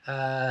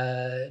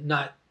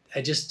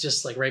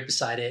 just like right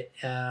beside it.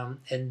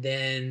 And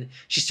then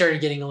she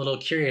started getting a little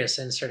curious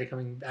and started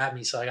coming at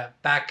me. So I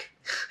got back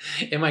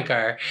in my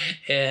car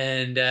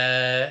and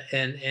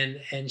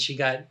she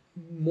got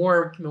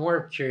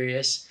more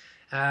curious,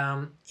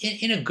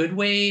 in a good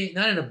way,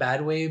 not in a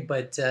bad way,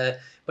 but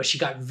she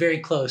got very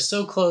close,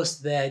 so close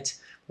that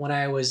when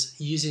I was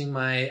using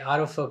my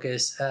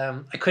autofocus,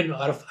 I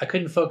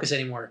couldn't focus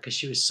anymore because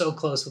she was so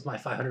close with my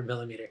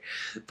 500mm.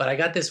 But I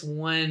got this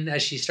one,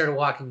 as she started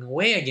walking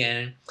away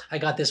again, I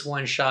got this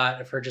one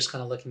shot of her just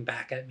kind of looking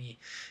back at me.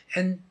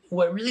 And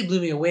what really blew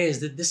me away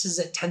is that this is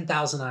at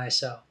 10,000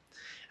 ISO.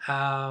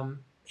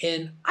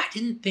 And I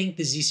didn't think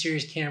the Z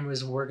series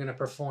cameras were going to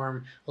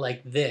perform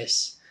like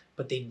this,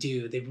 but they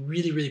do. They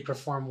really, really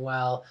perform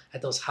well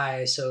at those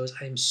high ISOs.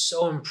 I'm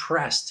so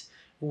impressed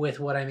with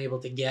what I'm able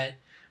to get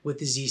with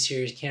the Z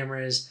series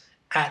cameras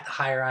at the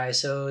higher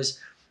ISOs.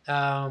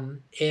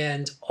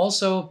 And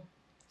also,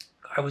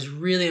 I was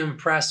really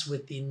impressed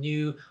with the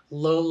new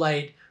low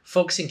light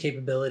focusing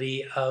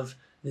capability of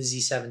the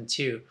Z7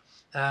 II.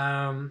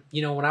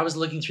 You know, when I was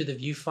looking through the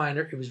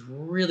viewfinder, it was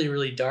really,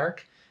 really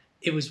dark.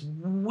 It was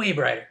way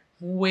brighter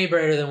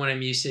than what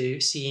I'm used to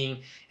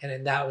seeing.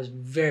 And that was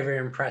very, very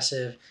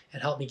impressive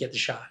and helped me get the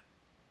shot.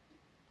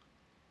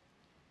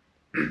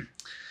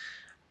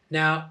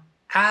 Now,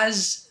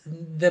 as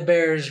the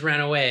bears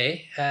ran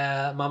away,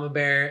 Mama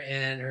Bear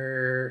and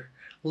her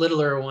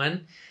littler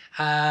one,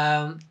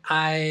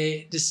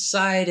 I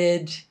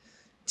decided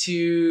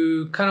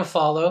to kind of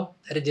follow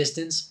at a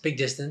distance, big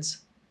distance.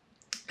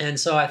 And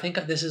so I think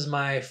this is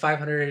my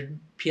 500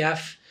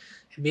 PF,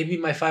 maybe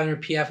my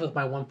 500 PF with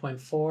my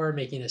 1.4,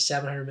 making a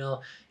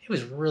 700mm. It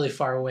was really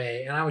far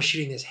away. And I was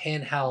shooting this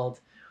handheld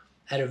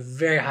at a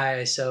very high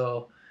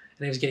ISO,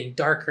 and it was getting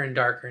darker and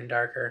darker and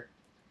darker.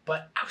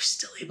 But I was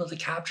still able to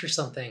capture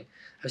something.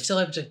 I was still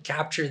able to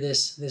capture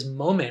this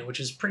moment, which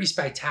was pretty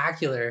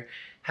spectacular.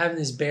 Having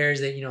these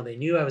bears that, you know, they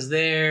knew I was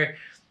there.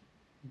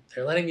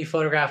 They're letting me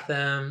photograph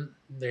them.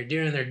 They're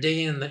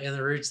digging in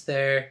the roots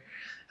there.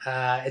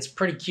 It's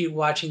pretty cute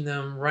watching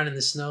them run in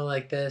the snow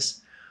like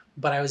this.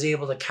 But I was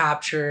able to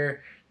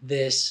capture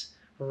this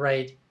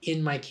right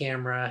in my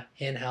camera,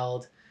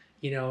 handheld.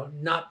 You know,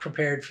 not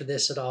prepared for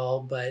this at all,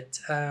 but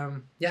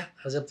yeah,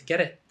 I was able to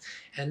get it.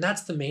 And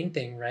that's the main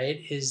thing,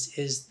 right?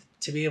 Is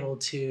to be able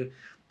to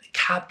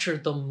capture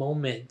the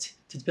moment,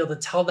 to be able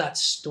to tell that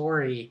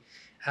story,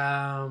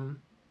 and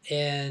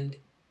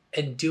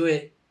do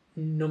it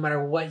no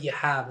matter what you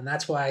have. And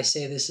that's why I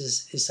say this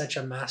is such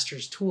a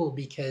master's tool,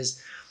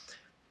 because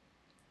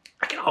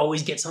I can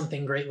always get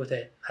something great with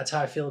it. That's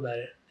how I feel about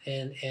it.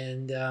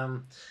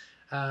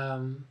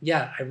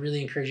 Yeah, I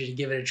really encourage you to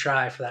give it a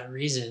try for that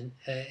reason,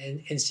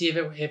 and see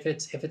if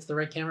it's the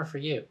right camera for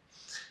you.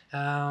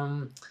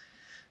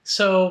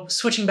 So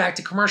switching back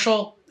to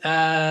commercial, once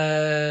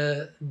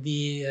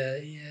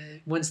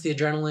the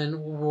adrenaline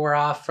wore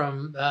off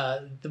from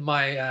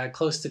my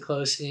close to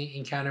close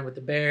encounter with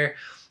the bear,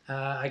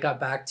 I got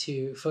back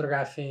to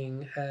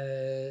photographing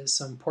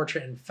some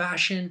portrait and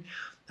fashion.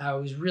 I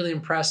was really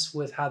impressed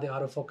with how the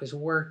autofocus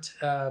worked.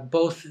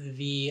 Both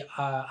the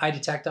eye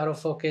detect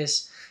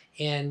autofocus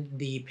and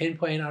the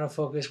pinpoint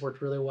autofocus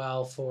worked really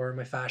well for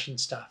my fashion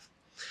stuff.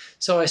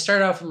 So I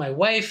started off with my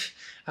wife.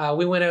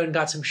 We went out and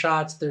got some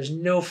shots. There's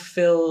no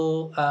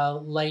fill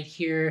light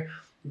here,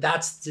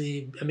 That's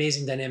the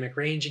amazing dynamic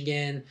range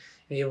again,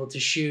 being able to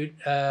shoot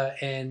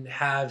and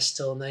have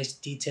still nice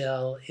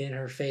detail in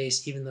her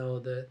face, even though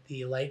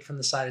the light from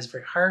the side is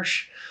very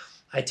harsh.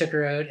 I took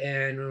her out,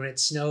 and when it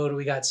snowed,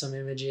 we got some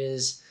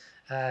images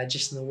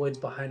just in the woods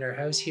behind our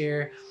house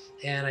here.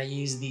 And I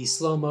used the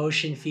slow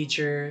motion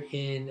feature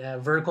in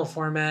vertical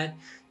format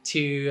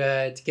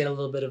to get a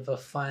little bit of a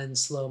fun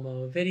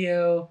slow-mo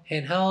video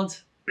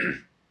handheld.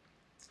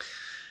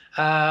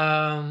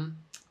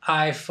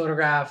 I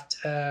photographed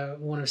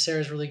one of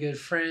Sarah's really good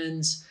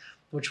friends,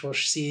 which we'll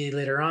see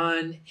later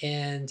on,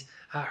 and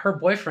her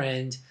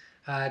boyfriend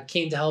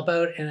came to help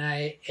out,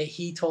 and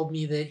he told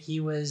me that he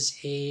was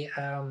a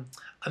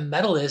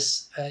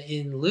medalist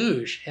in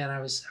luge, and I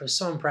was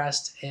so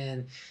impressed,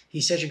 and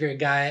he's such a great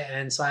guy.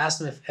 And so I asked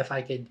him if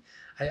I could.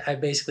 I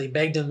basically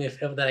begged him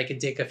that I could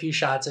take a few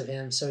shots of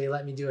him, so he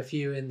let me do a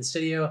few in the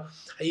studio.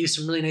 I used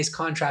some really nice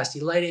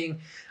contrasty lighting.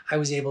 I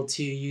was able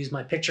to use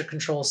my picture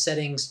control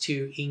settings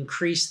to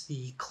increase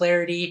the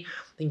clarity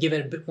and give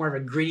it a bit more of a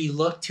gritty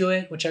look to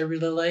it, which I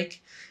really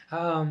like.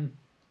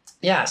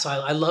 Yeah, so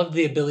I love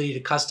the ability to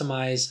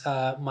customize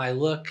my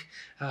look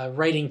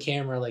right in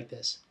camera like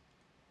this.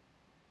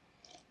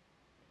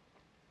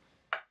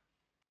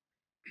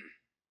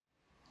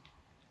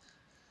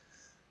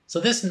 So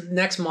this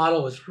next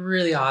model was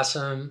really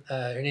awesome.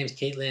 Her name's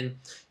Caitlin.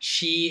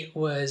 She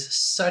was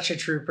such a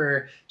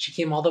trooper. She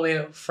came all the way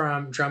out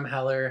from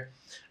Drumheller.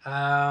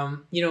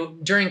 You know,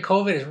 during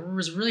COVID, it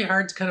was really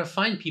hard to kind of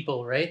find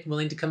people, right?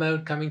 Willing to come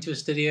out, coming to a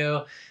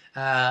studio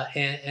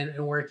and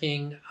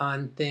working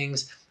on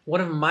things. One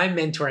of my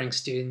mentoring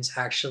students,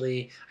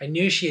 actually, I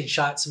knew she had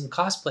shot some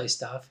cosplay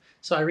stuff.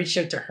 So I reached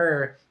out to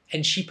her,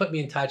 and she put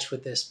me in touch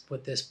with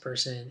this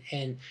person.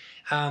 And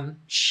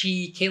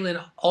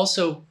Caitlin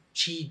also,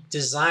 she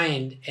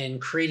designed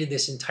and created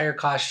this entire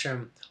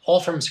costume all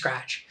from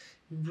scratch.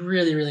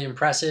 Really, really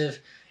impressive.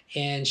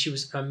 And she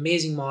was an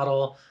amazing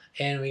model,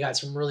 and we got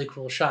some really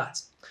cool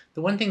shots.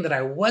 The one thing that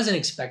I wasn't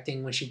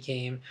expecting when she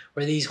came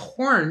were these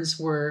horns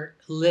were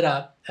lit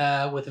up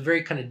with a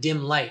very kind of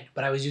dim light,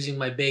 but I was using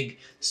my big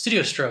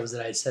studio strobes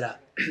that I'd set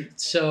up.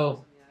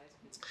 So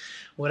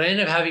what I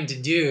ended up having to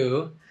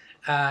do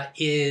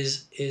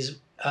is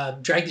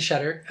drag the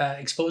shutter,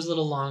 expose a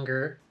little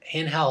longer,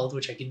 handheld,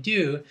 which I could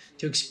do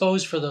to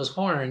expose for those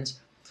horns,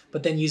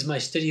 but then use my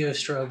studio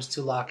strobes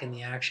to lock in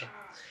the action.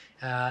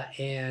 My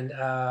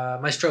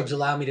strobes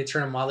allow me to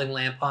turn a modeling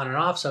lamp on and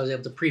off, so I was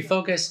able to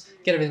pre-focus,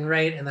 get everything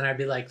right, and then I'd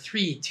be like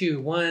 3, 2,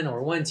 1,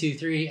 or 1, 2,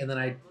 3, and then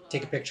I'd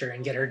take a picture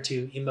and get her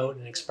to emote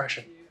an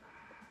expression.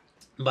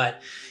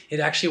 But it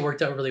actually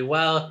worked out really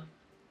well,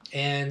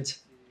 and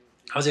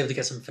I was able to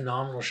get some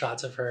phenomenal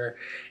shots of her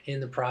in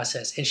the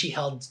process, and she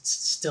held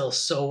still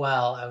so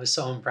well. I was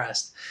so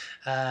impressed.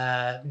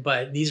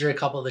 But these are a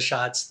couple of the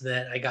shots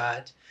that I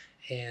got,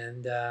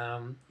 and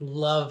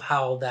love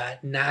how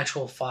that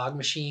natural fog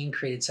machine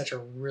created such a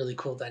really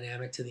cool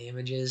dynamic to the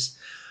images.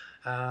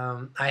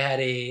 I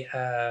had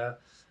a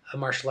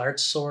martial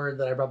arts sword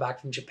that I brought back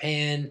from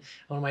Japan on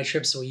one of my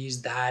trips, so we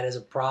used that as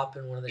a prop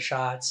in one of the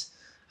shots.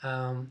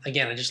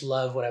 Again, I just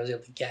love what I was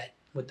able to get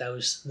with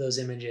those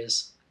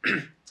images.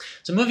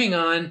 So moving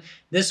on,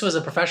 this was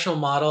a professional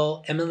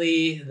model,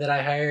 Emily, that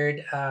I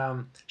hired.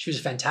 She was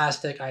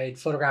fantastic. I had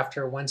photographed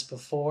her once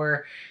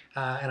before,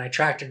 and I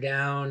tracked her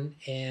down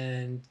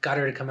and got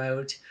her to come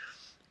out.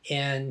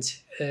 And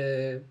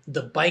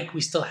the bike,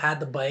 we still had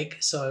the bike,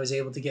 so I was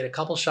able to get a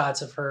couple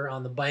shots of her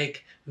on the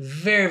bike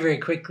very, very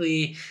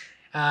quickly.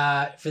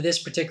 For this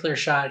particular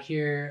shot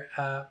here,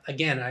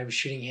 again, I was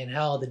shooting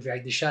handheld, I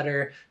dragged the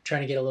shutter,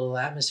 trying to get a little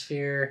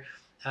atmosphere.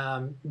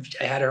 I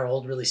had her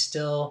hold really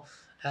still.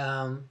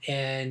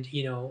 And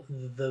you know,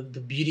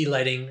 the beauty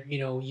lighting, you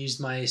know, used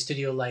my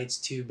studio lights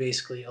to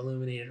basically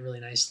illuminate it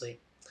really nicely.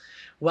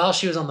 While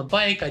she was on the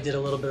bike, I did a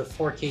little bit of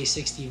 4K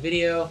 60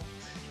 video,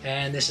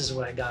 and this is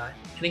what I got.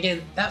 And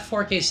again, that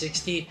 4K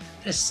 60,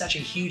 that is such a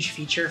huge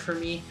feature for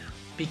me,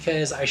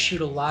 because I shoot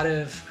a lot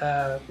of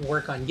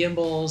work on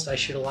gimbals. I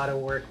shoot a lot of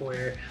work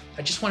where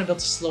I just want to be able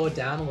to slow it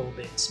down a little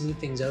bit, smooth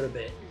things out a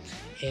bit.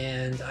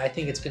 And I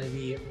think it's going to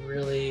be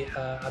really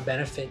a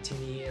benefit to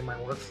me in my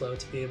workflow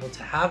to be able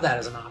to have that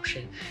as an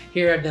option.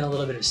 Here I've done a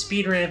little bit of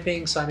speed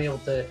ramping, so I'm able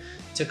to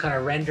kind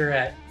of render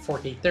at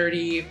 4K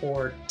 30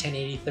 or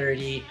 1080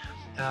 30.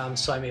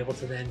 So I'm able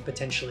to then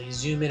potentially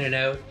zoom in and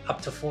out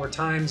up to 4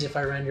 times if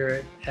I render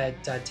it at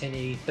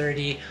 1080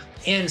 30,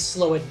 and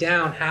slow it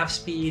down half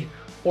speed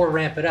or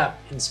ramp it up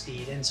in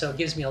speed. And so it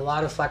gives me a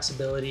lot of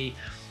flexibility.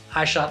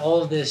 I shot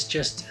all of this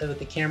just with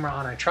the camera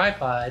on a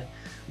tripod,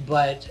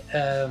 but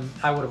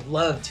I would have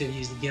loved to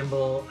use the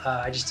gimbal.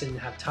 I just didn't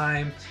have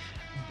time.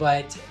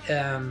 But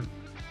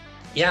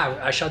yeah,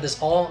 I shot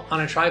this all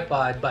on a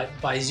tripod, but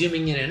by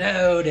zooming in and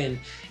out and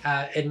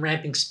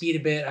ramping speed a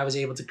bit, I was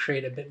able to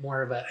create a bit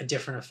more of a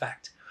different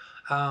effect.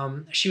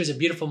 She was a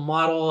beautiful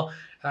model.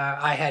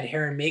 I had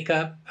hair and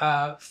makeup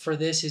for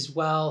this as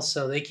well,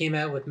 so they came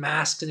out with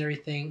masks and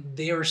everything.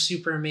 They were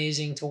super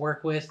amazing to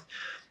work with.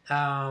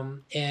 I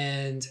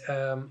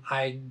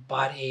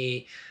bought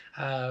a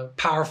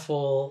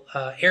powerful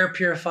air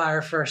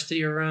purifier for our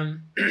studio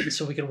room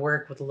so we could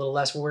work with a little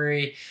less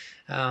worry.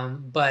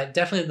 But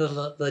definitely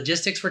the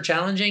logistics were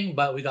challenging,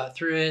 but we got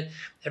through it.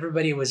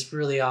 Everybody was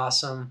really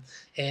awesome.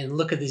 And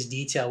look at this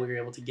detail we were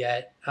able to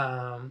get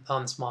on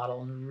this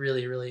model.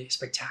 Really, really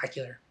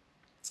spectacular.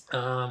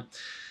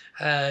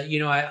 You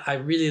know, I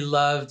really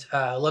loved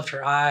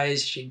her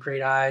eyes. She had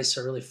great eyes,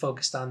 so I really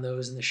focused on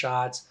those in the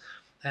shots.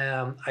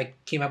 I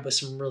came up with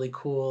some really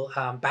cool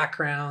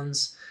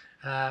backgrounds.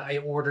 I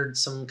ordered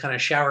some kind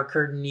of shower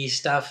curtain-y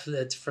stuff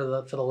that's for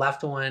the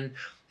left one,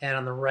 and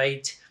on the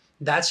right,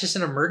 that's just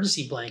an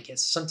emergency blanket.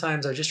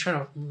 Sometimes I was just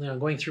trying to,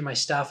 going through my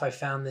stuff, I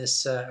found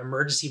this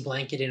emergency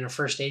blanket in a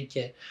first aid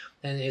kit,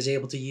 and I was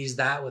able to use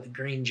that with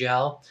green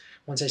gel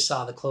once I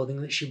saw the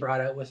clothing that she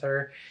brought out with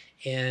her,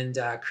 and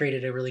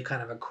created a really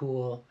kind of a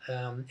cool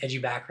edgy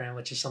background,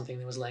 which is something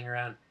that was laying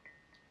around.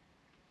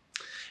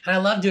 And I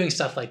love doing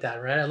stuff like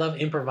that, right? I love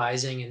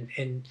improvising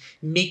and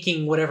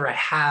making whatever I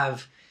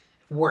have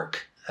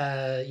work.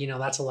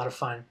 That's a lot of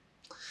fun.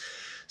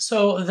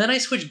 So then I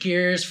switched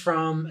gears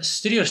from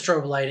studio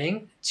strobe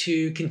lighting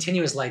to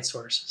continuous light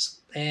sources.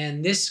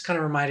 And this kind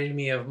of reminded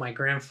me of my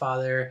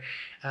grandfather.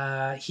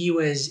 He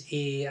was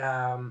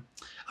a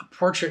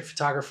portrait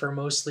photographer,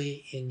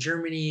 mostly in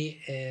Germany.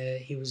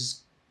 He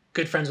was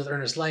good friends with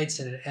Ernest Lights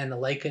and a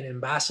Nikon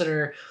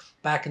Ambassador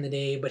back in the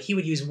day, but he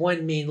would use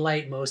one main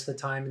light most of the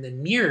time and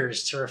then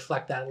mirrors to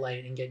reflect that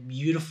light and get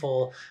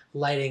beautiful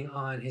lighting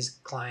on his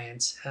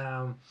clients.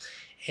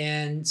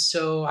 And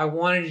so I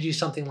wanted to do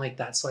something like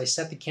that. So I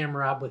set the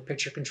camera up with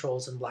picture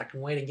controls in black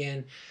and white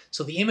again.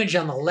 So the image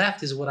on the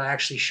left is what I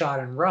actually shot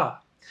in RAW.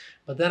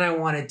 But then I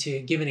wanted to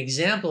give an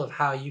example of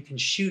how you can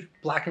shoot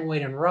black and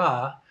white in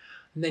RAW,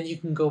 and then you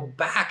can go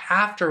back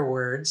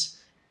afterwards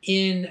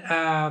in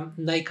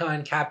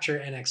Nikon Capture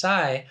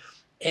NXI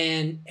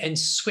and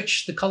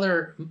switch the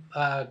color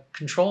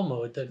control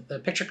mode, the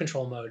picture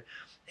control mode.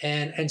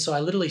 And so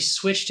I literally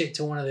switched it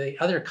to one of the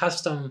other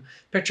custom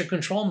picture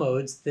control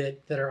modes that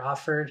are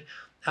offered,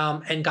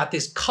 and got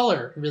this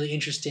color, really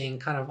interesting,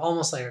 kind of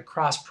almost like a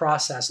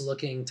cross-process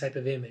looking type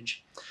of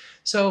image.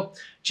 So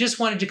just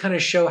wanted to kind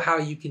of show how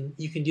you can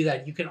do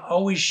that. You can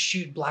always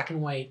shoot black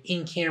and white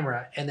in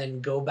camera and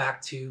then go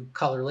back to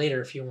color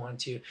later if you want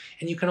to.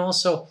 And you can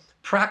also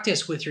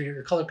practice with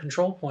your color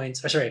control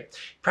points,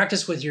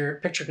 practice with your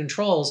picture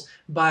controls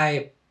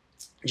by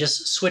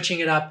just switching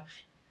it up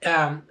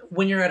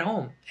when you're at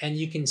home, and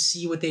you can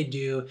see what they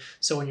do.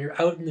 So when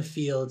you're out in the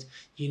field,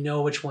 you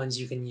know which ones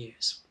you can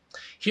use.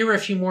 Here are a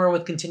few more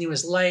with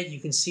continuous light. You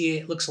can see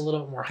it looks a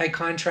little bit more high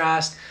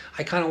contrast.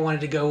 I kind of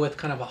wanted to go with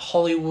kind of a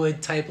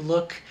Hollywood type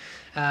look,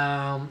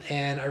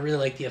 and I really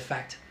like the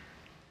effect.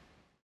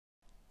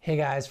 Hey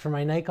guys, for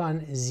my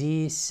Nikon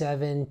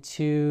Z7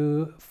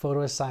 II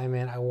photo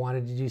assignment, I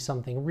wanted to do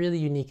something really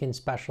unique and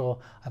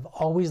special. I've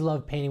always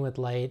loved painting with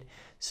light,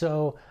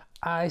 so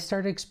I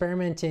started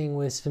experimenting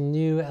with some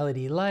new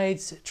LED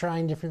lights,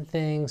 trying different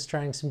things,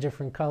 trying some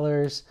different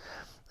colors,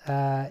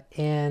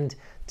 and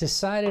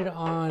decided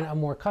on a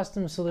more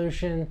custom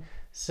solution.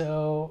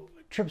 So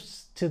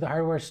trips to the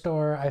hardware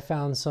store, I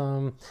found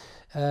some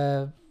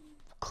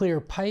clear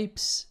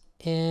pipes,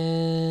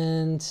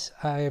 and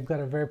I've got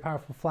a very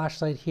powerful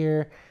flashlight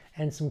here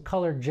and some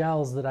colored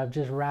gels that I've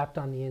just wrapped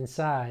on the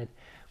inside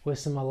with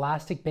some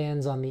elastic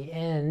bands on the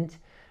end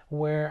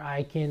where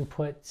I can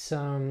put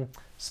some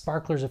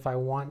sparklers if I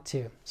want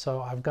to.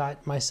 So I've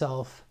got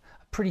myself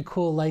a pretty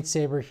cool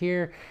lightsaber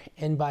here,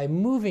 and by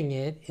moving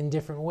it in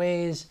different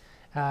ways,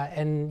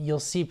 and you'll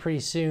see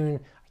pretty soon,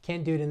 I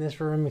can't do it in this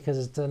room because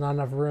it's not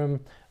enough room,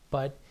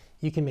 but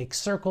you can make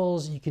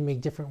circles, you can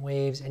make different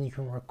waves, and you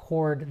can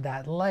record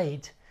that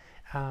light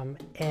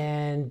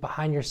and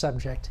behind your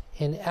subject.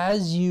 And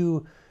as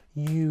you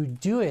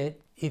do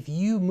it, if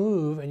you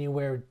move and you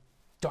wear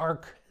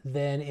dark,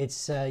 then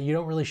it's you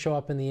don't really show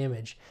up in the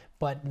image,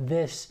 but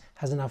this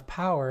has enough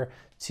power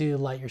to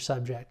light your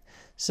subject.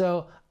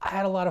 So I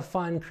had a lot of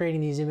fun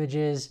creating these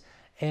images,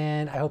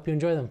 and I hope you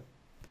enjoy them.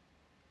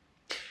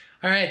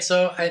 All right,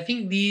 so I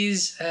think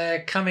these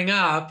coming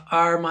up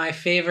are my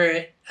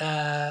favorite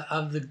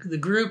of the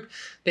group.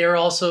 They were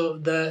also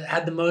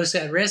had the most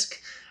at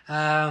risk.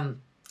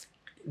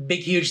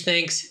 Big huge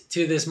thanks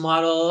to this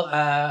model,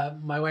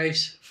 my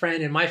wife's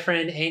friend and my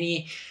friend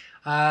Annie.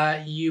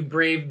 You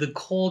braved the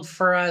cold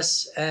for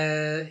us.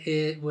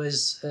 It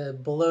was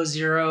below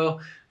zero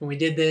when we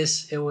did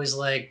this. It was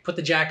like, put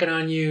the jacket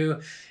on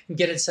you,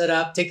 get it set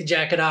up, take the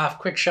jacket off,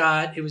 quick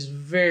shot. It was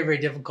very, very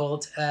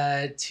difficult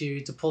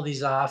to pull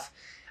these off.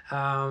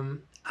 Again,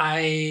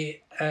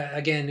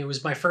 it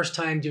was my first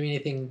time doing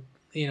anything,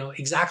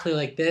 exactly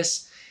like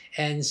this.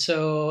 And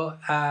so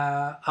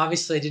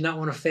obviously I did not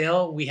want to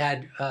fail. We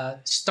had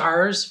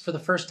stars for the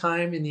first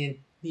time in the,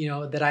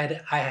 that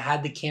I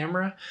had the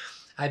camera.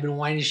 I've been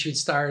wanting to shoot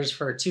stars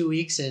for 2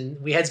 weeks,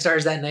 and we had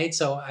stars that night.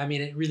 So, I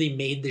mean, it really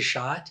made the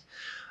shot.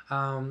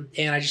 And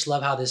I just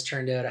love how this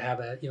turned out. I have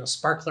a,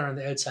 sparkler on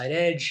the outside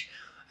edge.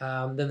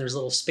 Then there's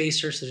little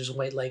spacers, so there's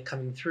white light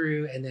coming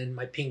through, and then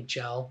my pink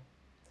gel.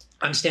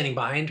 I'm standing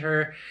behind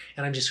her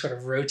and I'm just sort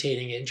of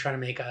rotating it and trying to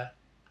make a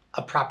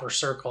proper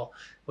circle,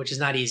 which is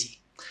not easy.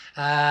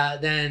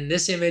 Then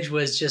this image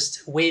was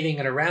just waving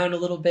it around a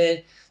little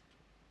bit.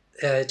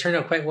 It turned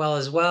out quite well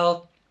as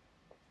well.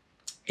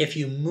 If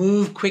you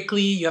move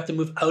quickly, you have to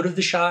move out of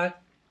the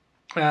shot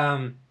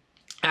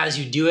as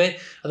you do it.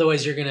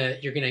 Otherwise, you're gonna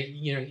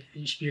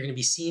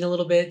be seen a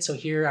little bit. So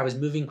here, I was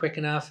moving quick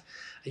enough.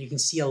 You can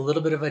see a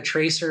little bit of a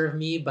tracer of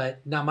me,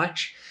 but not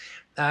much.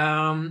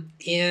 And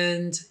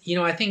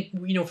I think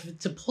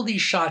to pull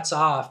these shots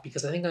off,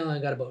 because I think I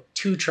only got about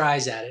 2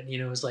 tries at it.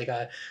 It was like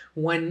a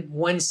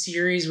one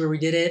series where we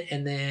did it,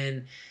 and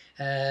then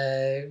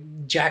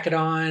jacket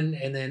on,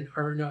 and then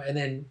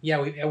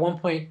at one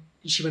point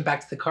she went back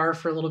to the car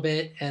for a little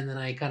bit, and then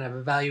I kind of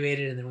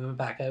evaluated, and then we went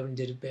back out and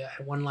did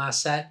one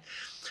last set.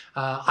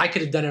 I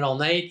could have done it all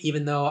night,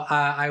 even though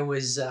I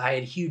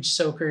had huge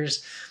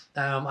soakers.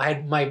 I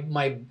had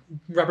my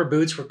rubber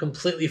boots were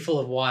completely full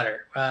of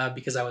water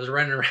because I was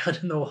running around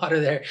in the water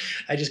there.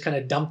 I just kind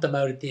of dumped them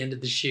out at the end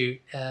of the shoot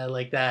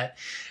like that.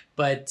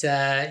 But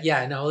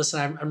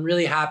listen, I'm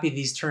really happy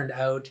these turned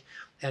out,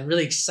 and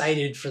really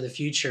excited for the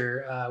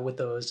future with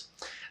those.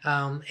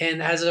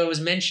 And as I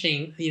was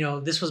mentioning,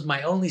 this was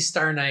my only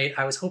star night.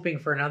 I was hoping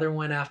for another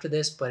one after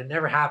this, but it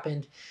never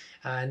happened.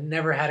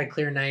 Never had a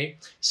clear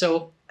night.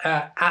 So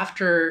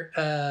after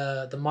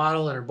the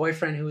model and her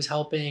boyfriend who was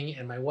helping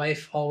and my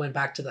wife all went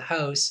back to the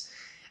house,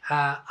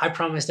 I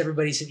promised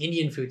everybody some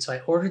Indian food. So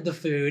I ordered the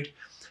food,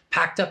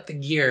 packed up the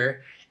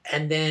gear,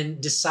 and then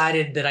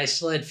decided that I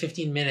still had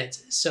 15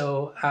 minutes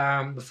so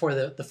before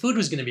the food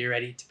was going to be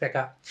ready to pick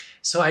up.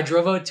 So I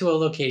drove out to a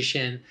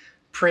location,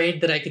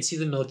 prayed that I could see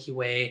the Milky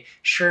Way.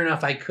 Sure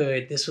enough, I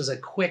could. This was a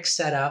quick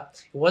setup.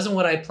 It wasn't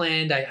what I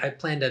planned. I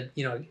planned a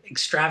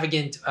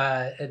extravagant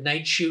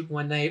night shoot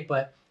one night,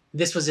 but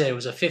this was it. It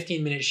was a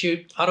 15-minute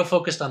shoot,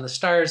 autofocused on the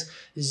stars,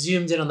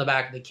 zoomed in on the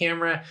back of the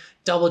camera,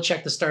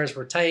 double-checked the stars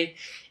were tight,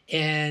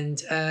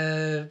 and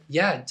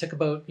it took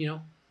about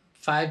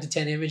 5 to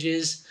 10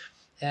 images.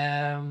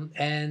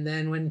 And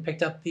then went and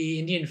picked up the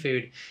Indian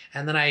food.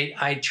 And then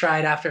I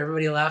tried, after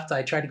everybody left,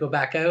 I tried to go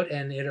back out,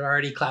 and it had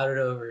already clouded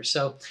over.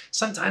 So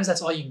sometimes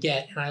that's all you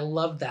get. And I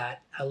love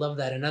that. I love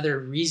that. Another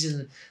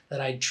reason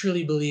that I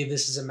truly believe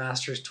this is a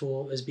master's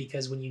tool is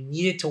because when you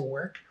need it to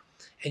work,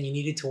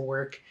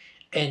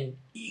 and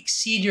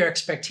exceed your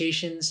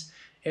expectations,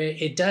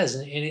 it does.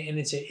 And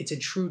it's a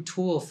true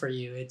tool for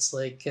you. It's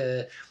like,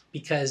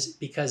 because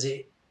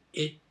it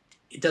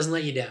doesn't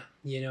let you down.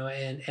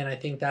 And I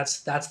think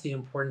that's the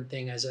important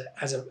thing as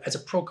a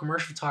pro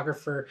commercial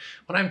photographer.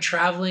 When I'm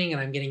traveling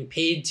and I'm getting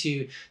paid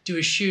to do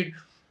a shoot,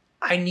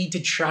 I need to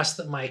trust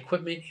that my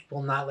equipment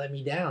will not let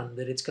me down,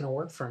 that it's going to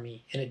work for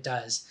me, and it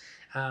does.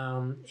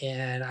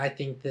 And I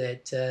think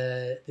that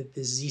the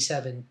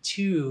Z7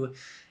 II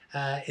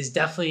is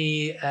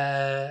definitely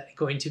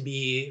going to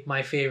be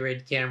my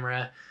favorite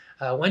camera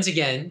once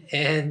again,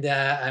 and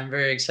I'm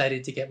very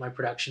excited to get my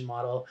production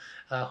model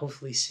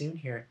hopefully soon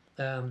here.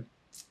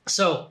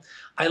 So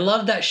I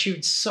love that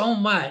shoot so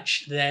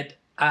much that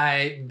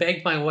I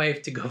begged my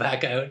wife to go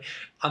back out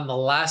on the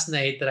last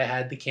night that I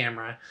had the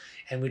camera,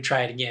 and we'd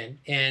try it again.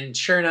 And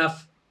sure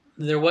enough,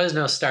 there was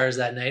no stars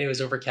that night. It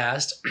was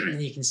overcast.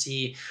 You can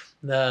see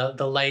the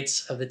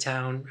lights of the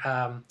town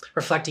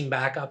reflecting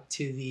back up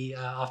to the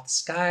off the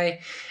sky,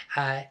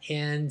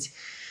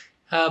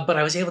 but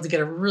I was able to get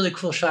a really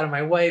cool shot of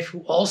my wife, who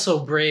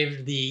also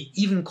braved the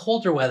even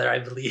colder weather, I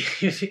believe.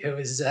 It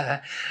was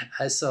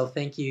so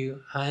thank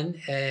you,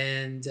 hun.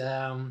 And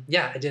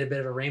I did a bit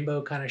of a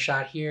rainbow kind of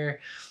shot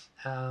here,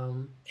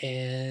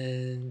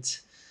 and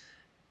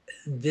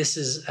this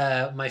is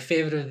my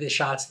favorite of the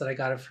shots that I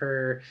got of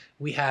her.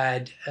 We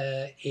had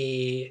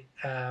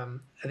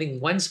I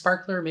think 1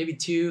 sparkler, maybe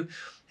 2,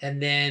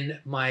 and then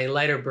my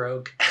lighter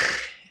broke.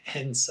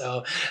 And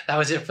so that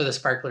was it for the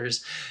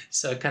sparklers.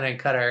 So it kind of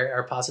cut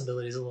our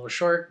possibilities a little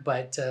short,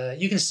 but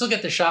you can still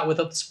get the shot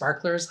without the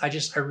sparklers. I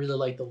really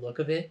like the look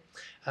of it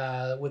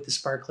with the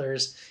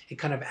sparklers. It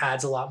kind of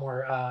adds a lot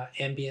more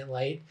ambient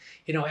light.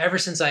 Ever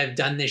since I've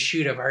done this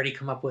shoot, I've already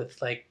come up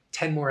with like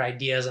 10 more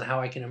ideas on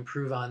how I can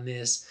improve on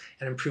this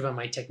and improve on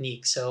my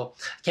technique. So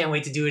I can't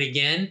wait to do it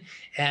again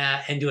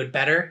and do it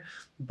better.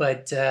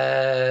 But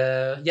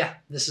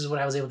this is what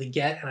I was able to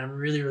get, and I'm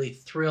really, really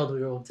thrilled we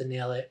were able to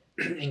nail it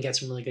and get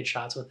some really good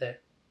shots with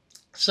it.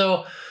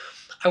 So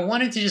I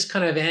wanted to just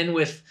kind of end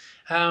with,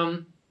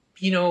 Nikon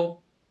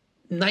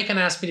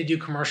asked me to do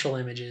commercial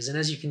images. And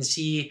as you can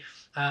see,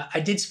 I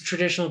did some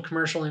traditional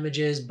commercial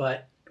images,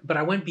 but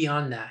I went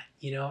beyond that.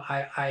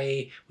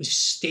 I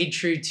stayed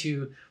true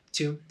to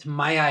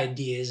my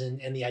ideas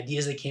and the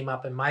ideas that came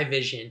up in my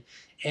vision.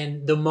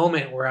 And the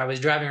moment where I was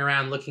driving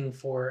around looking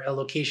for a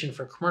location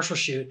for a commercial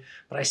shoot,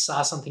 but I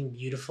saw something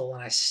beautiful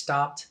and I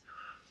stopped.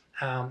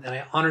 And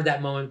I honored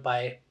that moment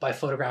by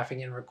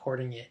photographing and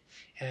recording it,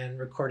 and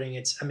recording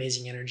its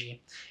amazing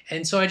energy.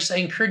 And so I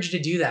encourage you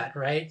to do that,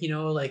 right?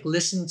 Like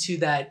listen to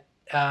that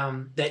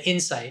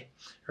insight,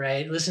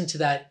 right? Listen to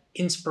that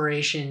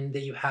inspiration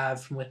that you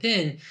have from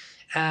within,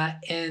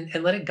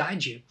 and let it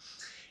guide you.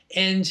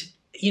 And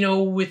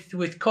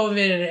with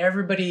COVID and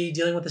everybody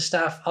dealing with the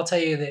stuff, I'll tell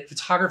you that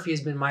photography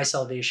has been my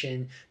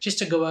salvation. Just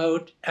to go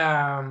out,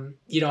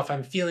 if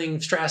I'm feeling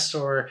stressed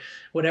or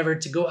whatever,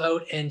 to go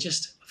out and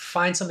just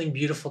find something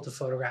beautiful to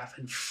photograph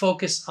and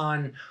focus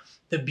on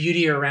the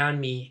beauty around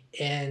me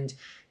and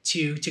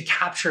to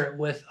capture it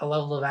with a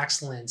level of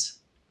excellence.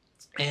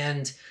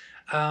 And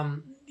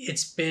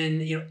it's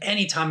been,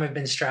 anytime I've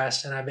been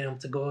stressed and I've been able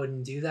to go out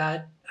and do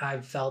that,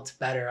 I've felt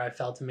better. I've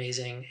felt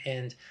amazing.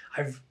 And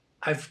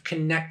I've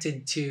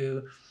connected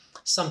to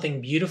something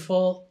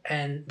beautiful,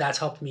 and that's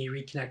helped me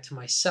reconnect to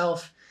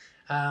myself.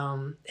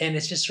 And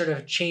it's just sort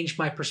of changed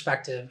my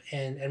perspective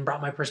and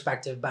brought my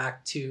perspective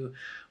back to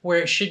where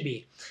it should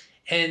be.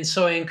 And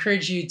so I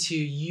encourage you to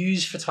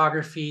use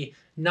photography,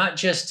 not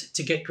just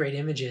to get great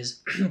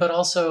images, but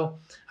also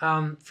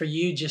for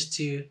you just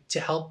to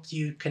help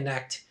you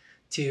connect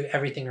to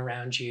everything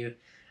around you.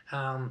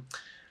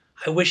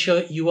 I wish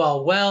you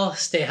all well,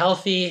 stay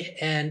healthy,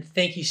 and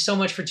thank you so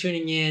much for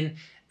tuning in.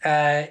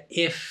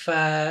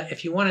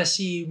 If you want to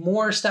see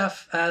more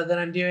stuff that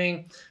I'm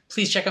doing,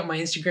 please check out my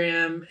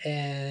Instagram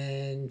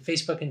and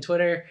Facebook and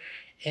Twitter.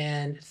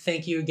 And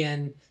thank you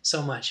again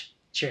so much.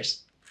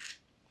 Cheers.